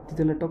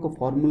त्यसलाई टक्क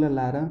फर्मुला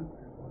लाएर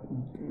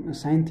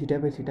sin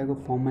θ/θ को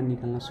फर्ममा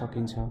निकाल्न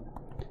सकिन्छ।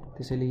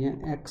 त्यसैले यहाँ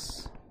x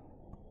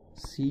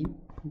c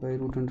by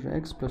root under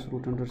x plus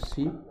root under c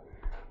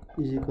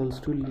is equals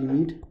to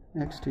limit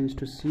x tends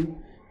to c,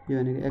 यो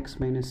भनेको x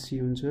minus c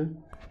हुन्छ।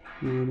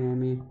 यहाँनिर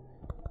हामी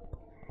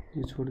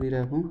यो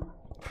छोडिदिइराखौँ,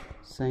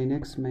 sin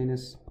x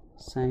minus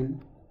sin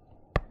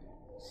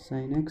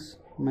x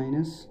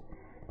minus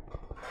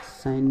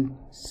sin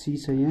c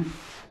छ यहाँ।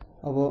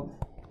 अब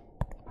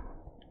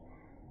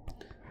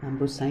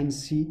हाम्रो sin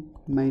c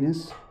minus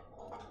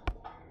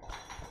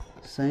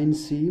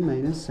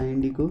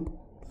sin d को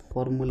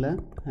फर्मुला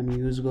हामी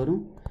युज गरौँ,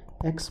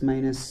 x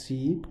minus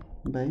c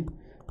by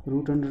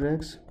root under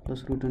x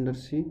plus root under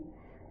c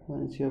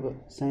भनेपछि अब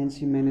sin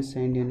c minus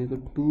sin d भनेको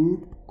 2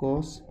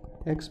 cos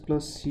x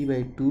plus c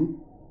by 2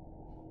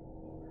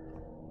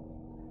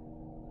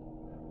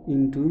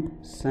 into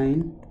sin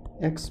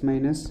x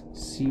minus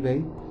c by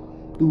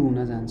 2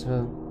 हुन जान्छ।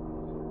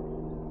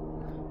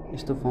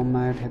 यस्तो फर्ममा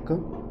आयो ठ्याक्क।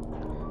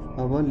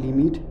 अब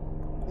limit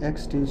x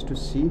tends to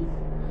c,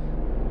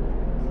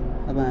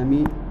 अब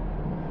हामी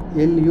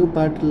यो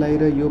पार्टलाई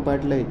र यो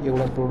पार्टलाई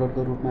एउटा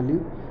प्रोडक्टको रूपमा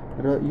लियौँ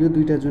र यो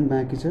दुईटा जुन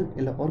बाँकी छ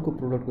यसलाई अर्को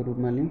प्रोडक्टको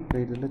रूपमा लियौँ र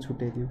यसलाई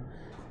छुट्याइदियौँ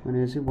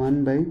भनेपछि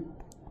 1 by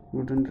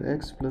root under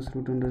x plus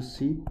root under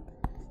c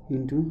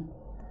into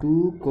 2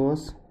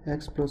 cos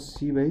x plus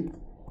c by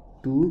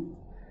 2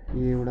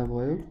 यो एउटा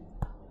भयो।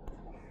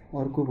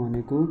 अर्को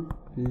भनेको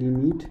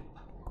limit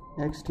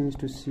x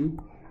tends to c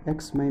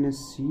x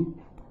minus c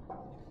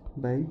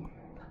by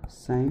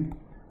sin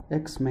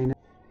x minus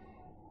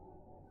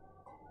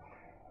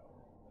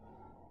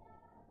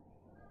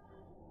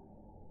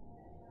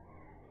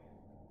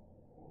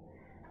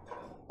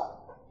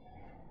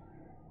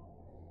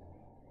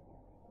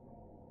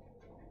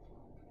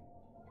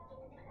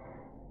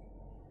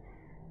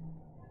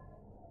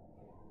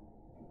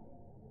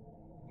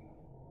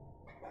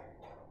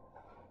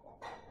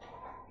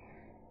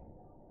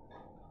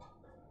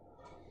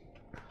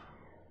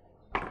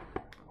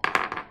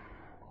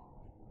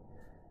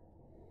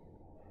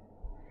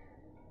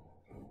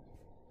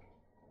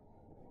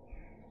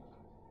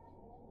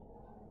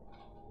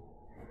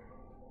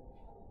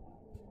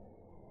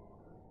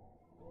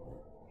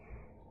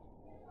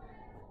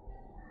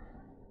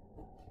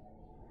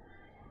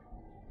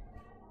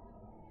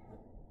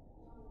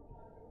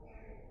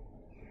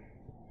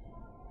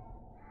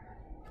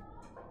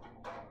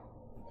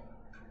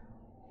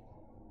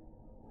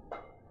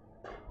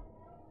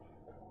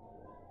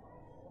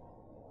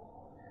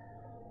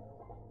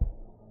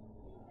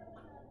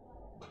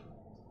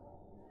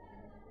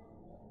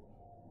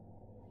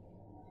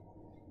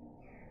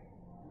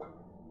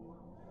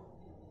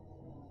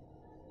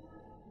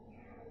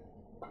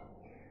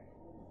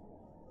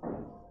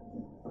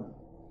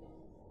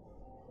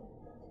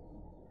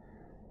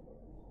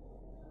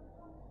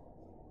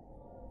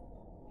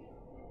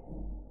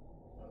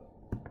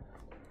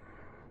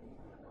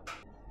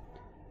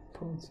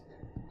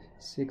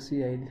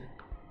sexy idea.